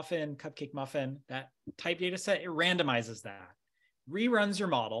cupcake, muffin, that type data set, it randomizes that, reruns your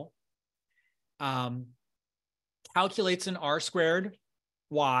model, calculates an R squared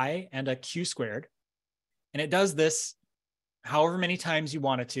Y and a Q squared. And it does this however many times you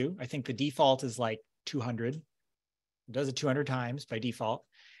want it to. I think the default is like 200. It does it 200 times by default.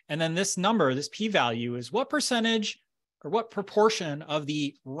 And then this number, this p-value, is what percentage or what proportion of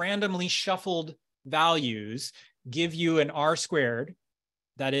the randomly shuffled values give you an R squared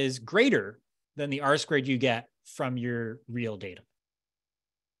that is greater than the R squared you get from your real data.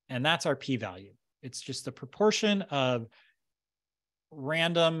 And that's our p-value. It's just the proportion of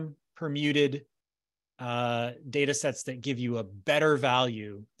random permuted data sets that give you a better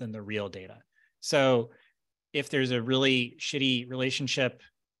value than the real data. So if there's a really shitty relationship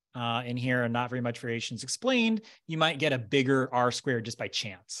in here and not very much variations explained, you might get a bigger R squared just by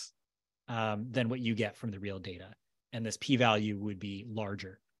chance than what you get from the real data. And this p-value would be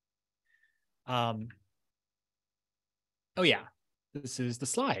larger. Oh yeah, this is the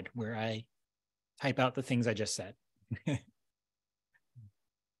slide where I type out the things I just said.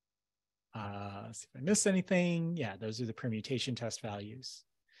 See if I missed anything. Yeah, those are the permutation test values.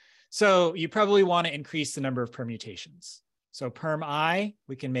 So you probably want to increase the number of permutations. So perm I,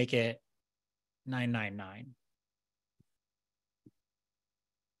 we can make it 999.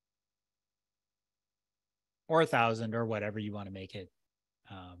 Or 1,000 or whatever you want to make it.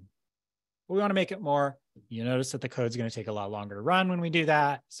 We want to make it more. You notice that the code's going to take a lot longer to run when we do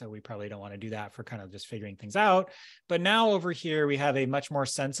that. So we probably don't want to do that for kind of just figuring things out. But now over here, we have a much more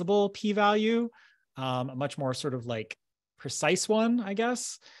sensible p-value, a much more sort of like precise one, I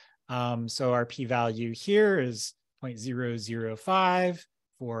guess. So our p-value here is 0.005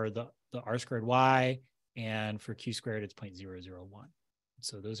 for the R squared Y, and for Q squared, it's 0.001.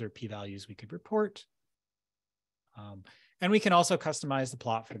 So those are p-values we could report. And we can also customize the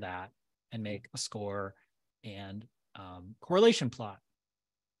plot for that and make a score and correlation plot.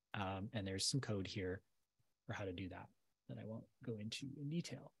 And there's some code here for how to do that I won't go into in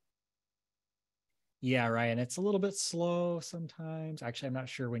detail. Yeah, Ryan, it's a little bit slow sometimes. Actually, I'm not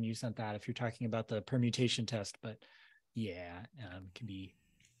sure when you sent that, if you're talking about the permutation test, but yeah, it can be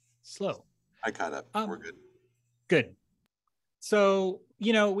slow. I caught up. We're good. Good. So,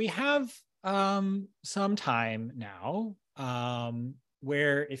 we have some time now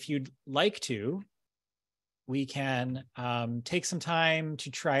where if you'd like to, we can take some time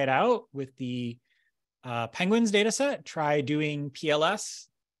to try it out with the Penguins data set, try doing PLS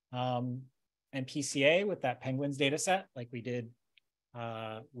and PCA with that Penguins data set like we did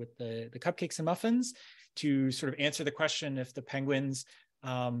with the cupcakes and muffins, to sort of answer the question if the penguins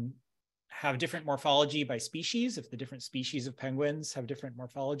have different morphology by species, if the different species of penguins have different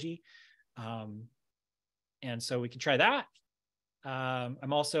morphology. And so we can try that.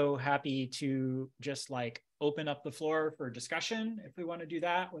 I'm also happy to just like open up the floor for discussion if we want to do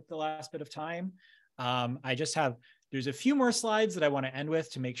that with the last bit of time. There's a few more slides that I want to end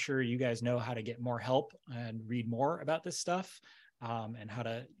with to make sure you guys know how to get more help and read more about this stuff and how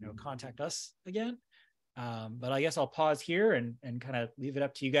to contact us again. But I guess I'll pause here and kind of leave it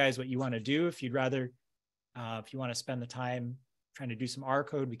up to you guys what you want to do. If you'd rather, if you want to spend the time trying to do some R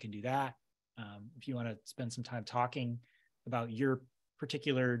code, we can do that. If you want to spend some time talking about your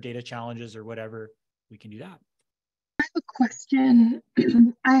particular data challenges or whatever, we can do that. I have a question.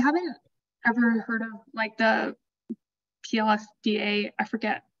 I haven't ever heard of like the PLSDA. I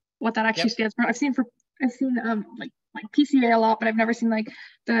forget what that actually stands for. I've seen like PCA a lot, but I've never seen like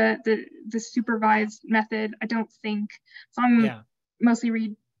the supervised method. I don't think so. Mostly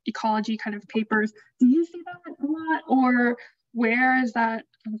read ecology kind of papers. Do you see that a lot, or where is that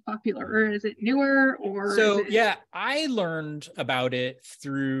kind of popular, or is it newer? Or so yeah, I learned about it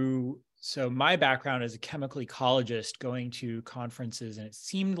through. So my background as a chemical ecologist, going to conferences, and it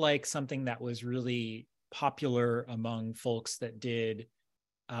seemed like something that was really popular among folks that did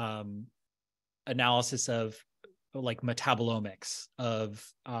analysis of like metabolomics of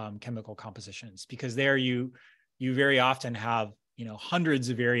chemical compositions, because there you very often have hundreds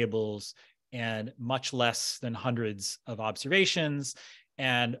of variables and much less than hundreds of observations,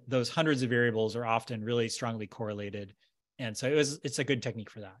 and those hundreds of variables are often really strongly correlated. And so it's a good technique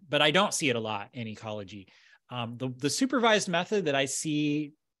for that, but I don't see it a lot in ecology. The supervised method that I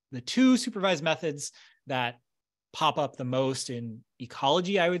see, the two supervised methods that pop up the most in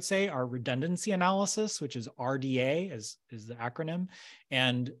ecology, I would say, are redundancy analysis, which is RDA is the acronym,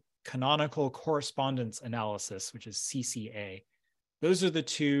 and canonical correspondence analysis, which is CCA. Those are the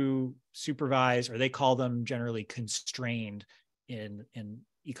two supervised, or they call them generally constrained in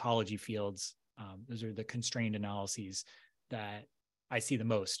ecology fields, Those are the constrained analyses that I see the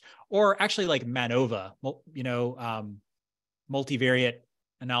most. Or actually like MANOVA, multivariate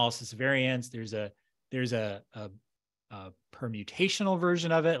analysis of variance. There's a permutational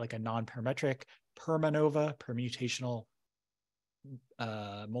version of it, like a non-parametric PerMANOVA, permutational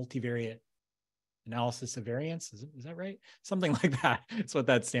multivariate analysis of variance. Is that right? Something like that. That's what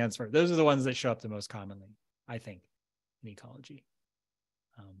that stands for. Those are the ones that show up the most commonly, I think, in ecology.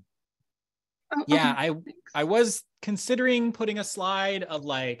 Yeah, Okay, I was considering putting a slide of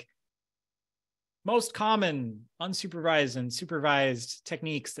like most common unsupervised and supervised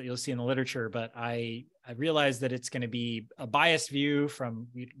techniques that you'll see in the literature, but I realized that it's going to be a biased view from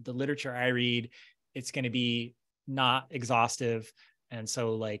the literature I read. It's going to be not exhaustive. And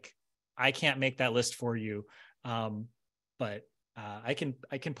so like, I can't make that list for you. But I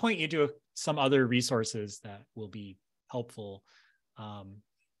can point you to some other resources that will be helpful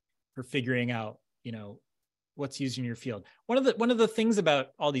for figuring out, what's used in your field. One of the things about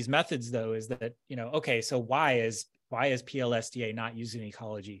all these methods though is that, okay, so why is PLSDA not used in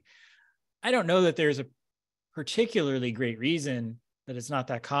ecology? I don't know that there's a particularly great reason that it's not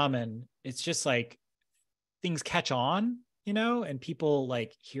that common. It's just like things catch on, and people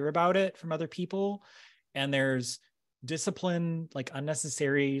like hear about it from other people. And there's discipline, like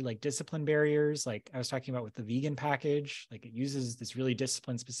unnecessary, like discipline barriers. Like I was talking about with the vegan package, like it uses this really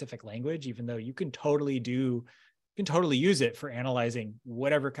discipline specific language, even though you can totally use it for analyzing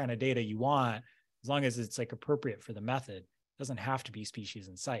whatever kind of data you want, as long as it's like appropriate for the method. It doesn't have to be species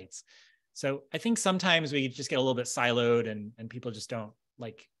and sites. So I think sometimes we just get a little bit siloed and people just don't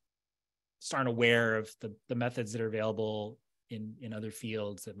aren't aware of the methods that are available in other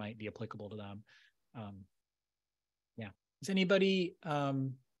fields that might be applicable to them. Yeah. Is anybody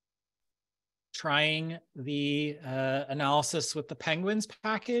trying the analysis with the penguins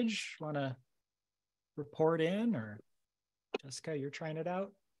package? Want to report in, or Jessica, you're trying it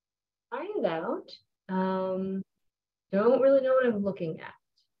out? Trying it out. Don't really know what I'm looking at.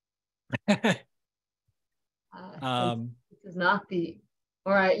 This is not the,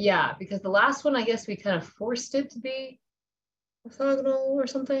 all right, yeah, because the last one, I guess we kind of forced it to be orthogonal or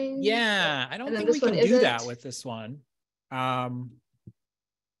something. Yeah, I don't think we can do that with this one.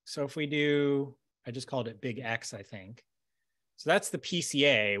 So if we do, I just called it big X, I think. So that's the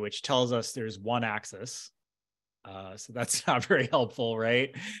PCA, which tells us there's one axis. So that's not very helpful,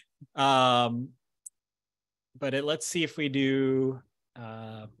 right? But let's see if we do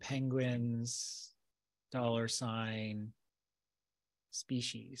penguins, $,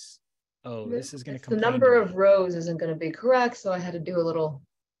 species. Oh, this is going to complain. The number of rows isn't going to be correct, so I had to do a little.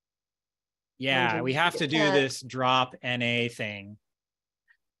 Yeah, we have to do this drop NA thing.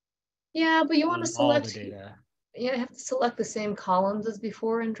 Yeah, but you want to select all the data. Yeah, I have to select the same columns as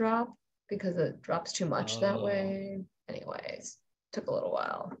before in drop because it drops too much that way. Anyways, took a little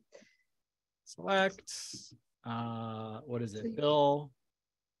while. Select. What is it? Bill.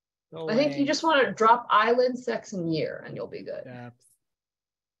 I think you just want to drop island, sex, and year, and you'll be good. Depth.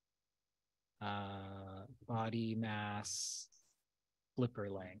 Body mass, flipper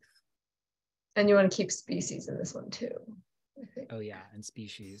length. And you want to keep species in this one too, I think. Oh yeah, and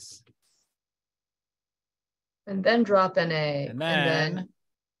species. And then drop NA. And then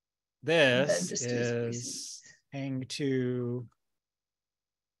this is hang to,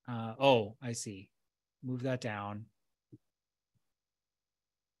 oh, I see. Move that down.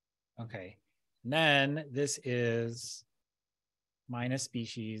 Okay. And then this is minus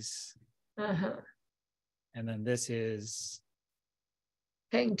species. And then this is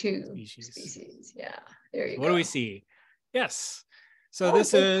hang to species. Yeah, there you go. What do we see? Yes. So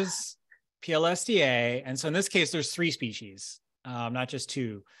this is PLSDA. And so in this case, there's 3 species, not just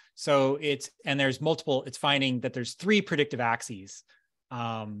 2. So there's multiple, it's finding that there's 3 predictive axes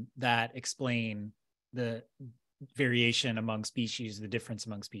that explain the variation among species, the difference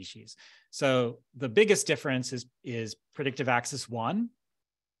among species. So the biggest difference is predictive axis 1,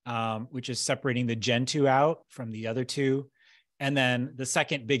 which is separating the Gen 2 out from the other 2. And then the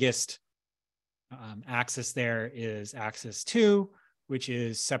second biggest axis there is axis 2, which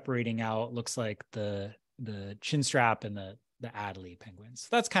is separating out, looks like the chinstrap and the Adderley penguins. So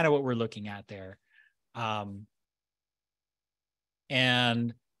that's kind of what we're looking at there.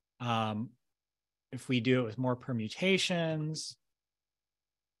 If we do it with more permutations,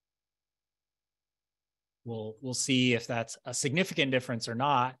 we'll see if that's a significant difference or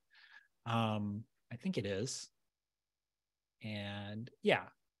not. I think it is. And yeah.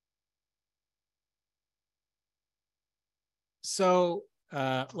 So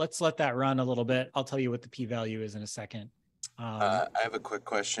let's let that run a little bit. I'll tell you what the p-value is in a second. I have a quick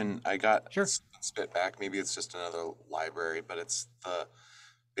question. I got Sure. spit back. Maybe it's just another library, but it's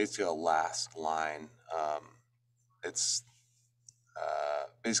basically a last line. It's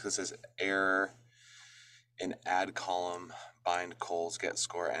basically says error in add column, bind cols, get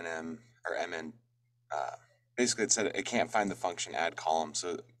score, nm or mn. Basically, it said it can't find the function add column.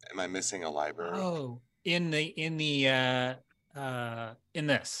 So, am I missing a library? Oh, in this.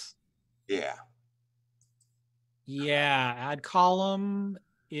 Yeah. Yeah, add column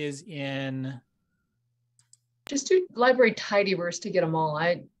is in. Just do library tidyverse to get them all.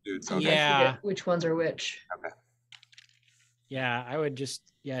 I sometimes forget which ones are which. Okay. Yeah, I would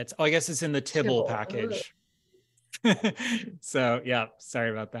just, it's, I guess it's in the Tibble package. So yeah,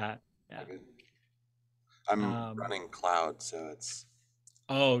 sorry about that. Yeah. I'm running cloud, so it's.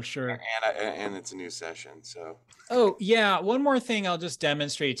 Oh, sure. And it's a new session, so. Oh yeah, one more thing I'll just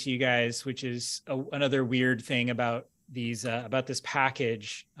demonstrate to you guys, which is another weird thing about these about this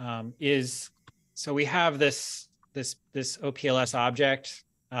package is, so we have this OPLS object.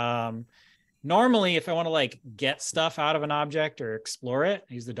 Normally, if I want to like get stuff out of an object or explore it,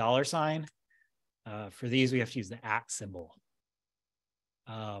 I use the $sign. For these, we have to use the @ symbol.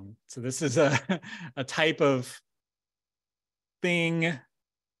 So this is a type of thing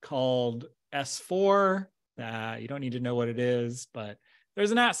called S4. You don't need to know what it is, but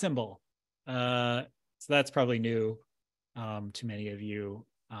there's an @ symbol. So that's probably new to many of you.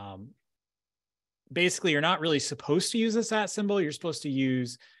 Basically, you're not really supposed to use this @ symbol. You're supposed to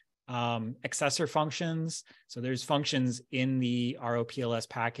use accessor functions. So there's functions in the ROPLS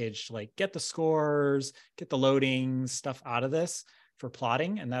package to like get the scores, get the loadings, stuff out of this for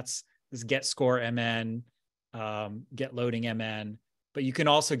plotting. And that's this get score mn, get loading mn. But you can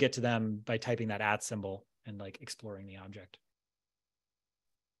also get to them by typing that @ symbol and like exploring the object.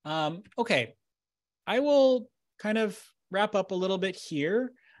 Okay, I will kind of wrap up a little bit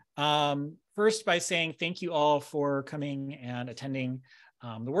here. First by saying thank you all for coming and attending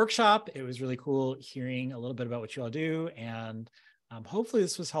the workshop. It was really cool hearing a little bit about what you all do, and hopefully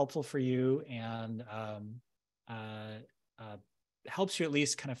this was helpful for you and helps you at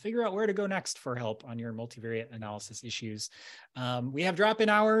least kind of figure out where to go next for help on your multivariate analysis issues. We have drop-in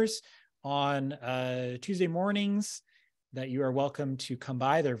hours on Tuesday mornings that you are welcome to come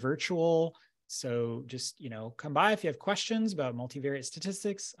by. They're virtual. So just, come by if you have questions about multivariate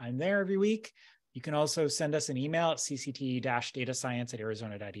statistics. I'm there every week. You can also send us an email at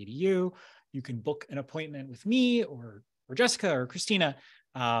cct-datascience@arizona.edu. You can book an appointment with me or Jessica or Christina.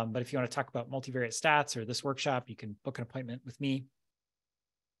 But if you want to talk about multivariate stats or this workshop, you can book an appointment with me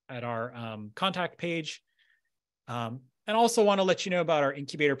at our contact page. And also want to let you know about our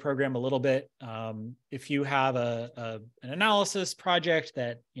incubator program a little bit. If you have an analysis project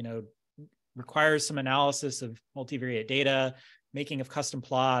that requires some analysis of multivariate data, making of custom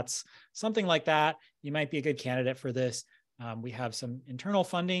plots, something like that, you might be a good candidate for this. We have some internal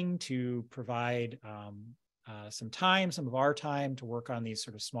funding to provide some of our time to work on these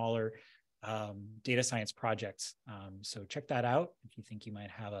sort of smaller data science projects. So check that out if you think you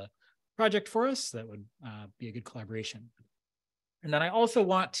might have a project for us that would be a good collaboration. And then I also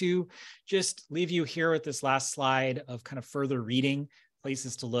want to just leave you here with this last slide of kind of further reading,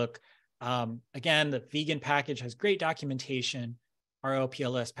 places to look. Again, the vegan package has great documentation. Our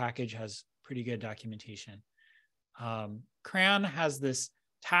OPLS package has pretty good documentation. CRAN has this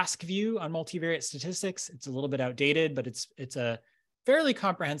task view on multivariate statistics. It's a little bit outdated, but it's a fairly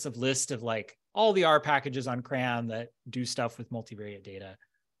comprehensive list of like all the R packages on CRAN that do stuff with multivariate data.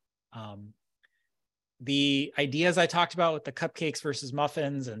 The ideas I talked about with the cupcakes versus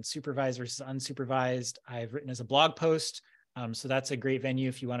muffins and supervised versus unsupervised, I've written as a blog post. So that's a great venue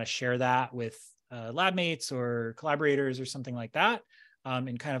if you want to share that with lab mates or collaborators or something like that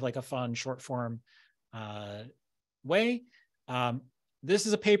in kind of like a fun short form way. This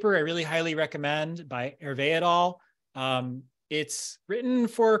is a paper I really highly recommend by Hervé et al. It's written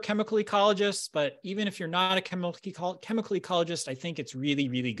for chemical ecologists, but even if you're not a chemical ecologist, I think it's really,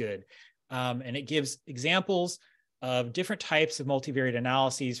 really good. And it gives examples of different types of multivariate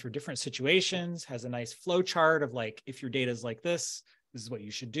analyses for different situations, has a nice flow chart of like, if your data is like this is what you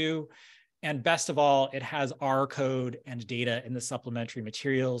should do. And best of all, it has R code and data in the supplementary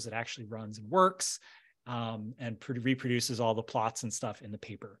materials. It actually runs and works and reproduces all the plots and stuff in the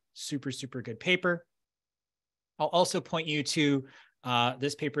paper. Super, super good paper. I'll also point you to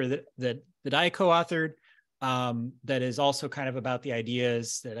this paper that I co-authored that is also kind of about the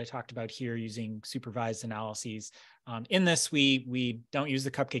ideas that I talked about here using supervised analyses. In this, we don't use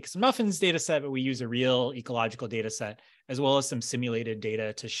the cupcakes and muffins data set, but we use a real ecological data set, as well as some simulated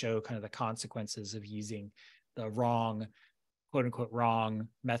data to show kind of the consequences of using the wrong quote unquote wrong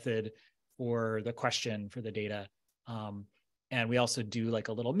method for the question for the data. And we also do like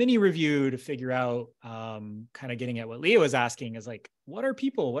a little mini review to figure out, kind of getting at what Leah was asking is like, what are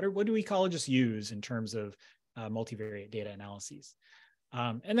people, what do ecologists use in terms of multivariate data analyses?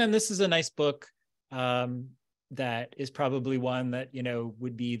 And then this is a nice book that is probably one that, you know,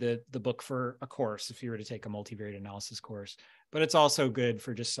 would be the book for a course if you were to take a multivariate analysis course, but it's also good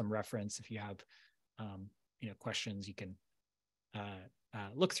for just some reference. If you have, you know, questions, you can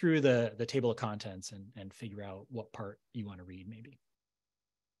look through the table of contents and figure out what part you want to read maybe.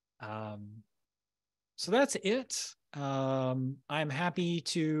 So that's it. I'm happy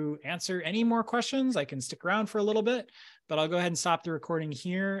to answer any more questions. I can stick around for a little bit, but I'll go ahead and stop the recording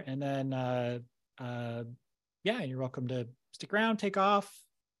here. And then, yeah, you're welcome to stick around, take off,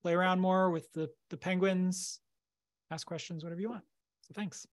 play around more with the penguins, ask questions, whatever you want. So thanks.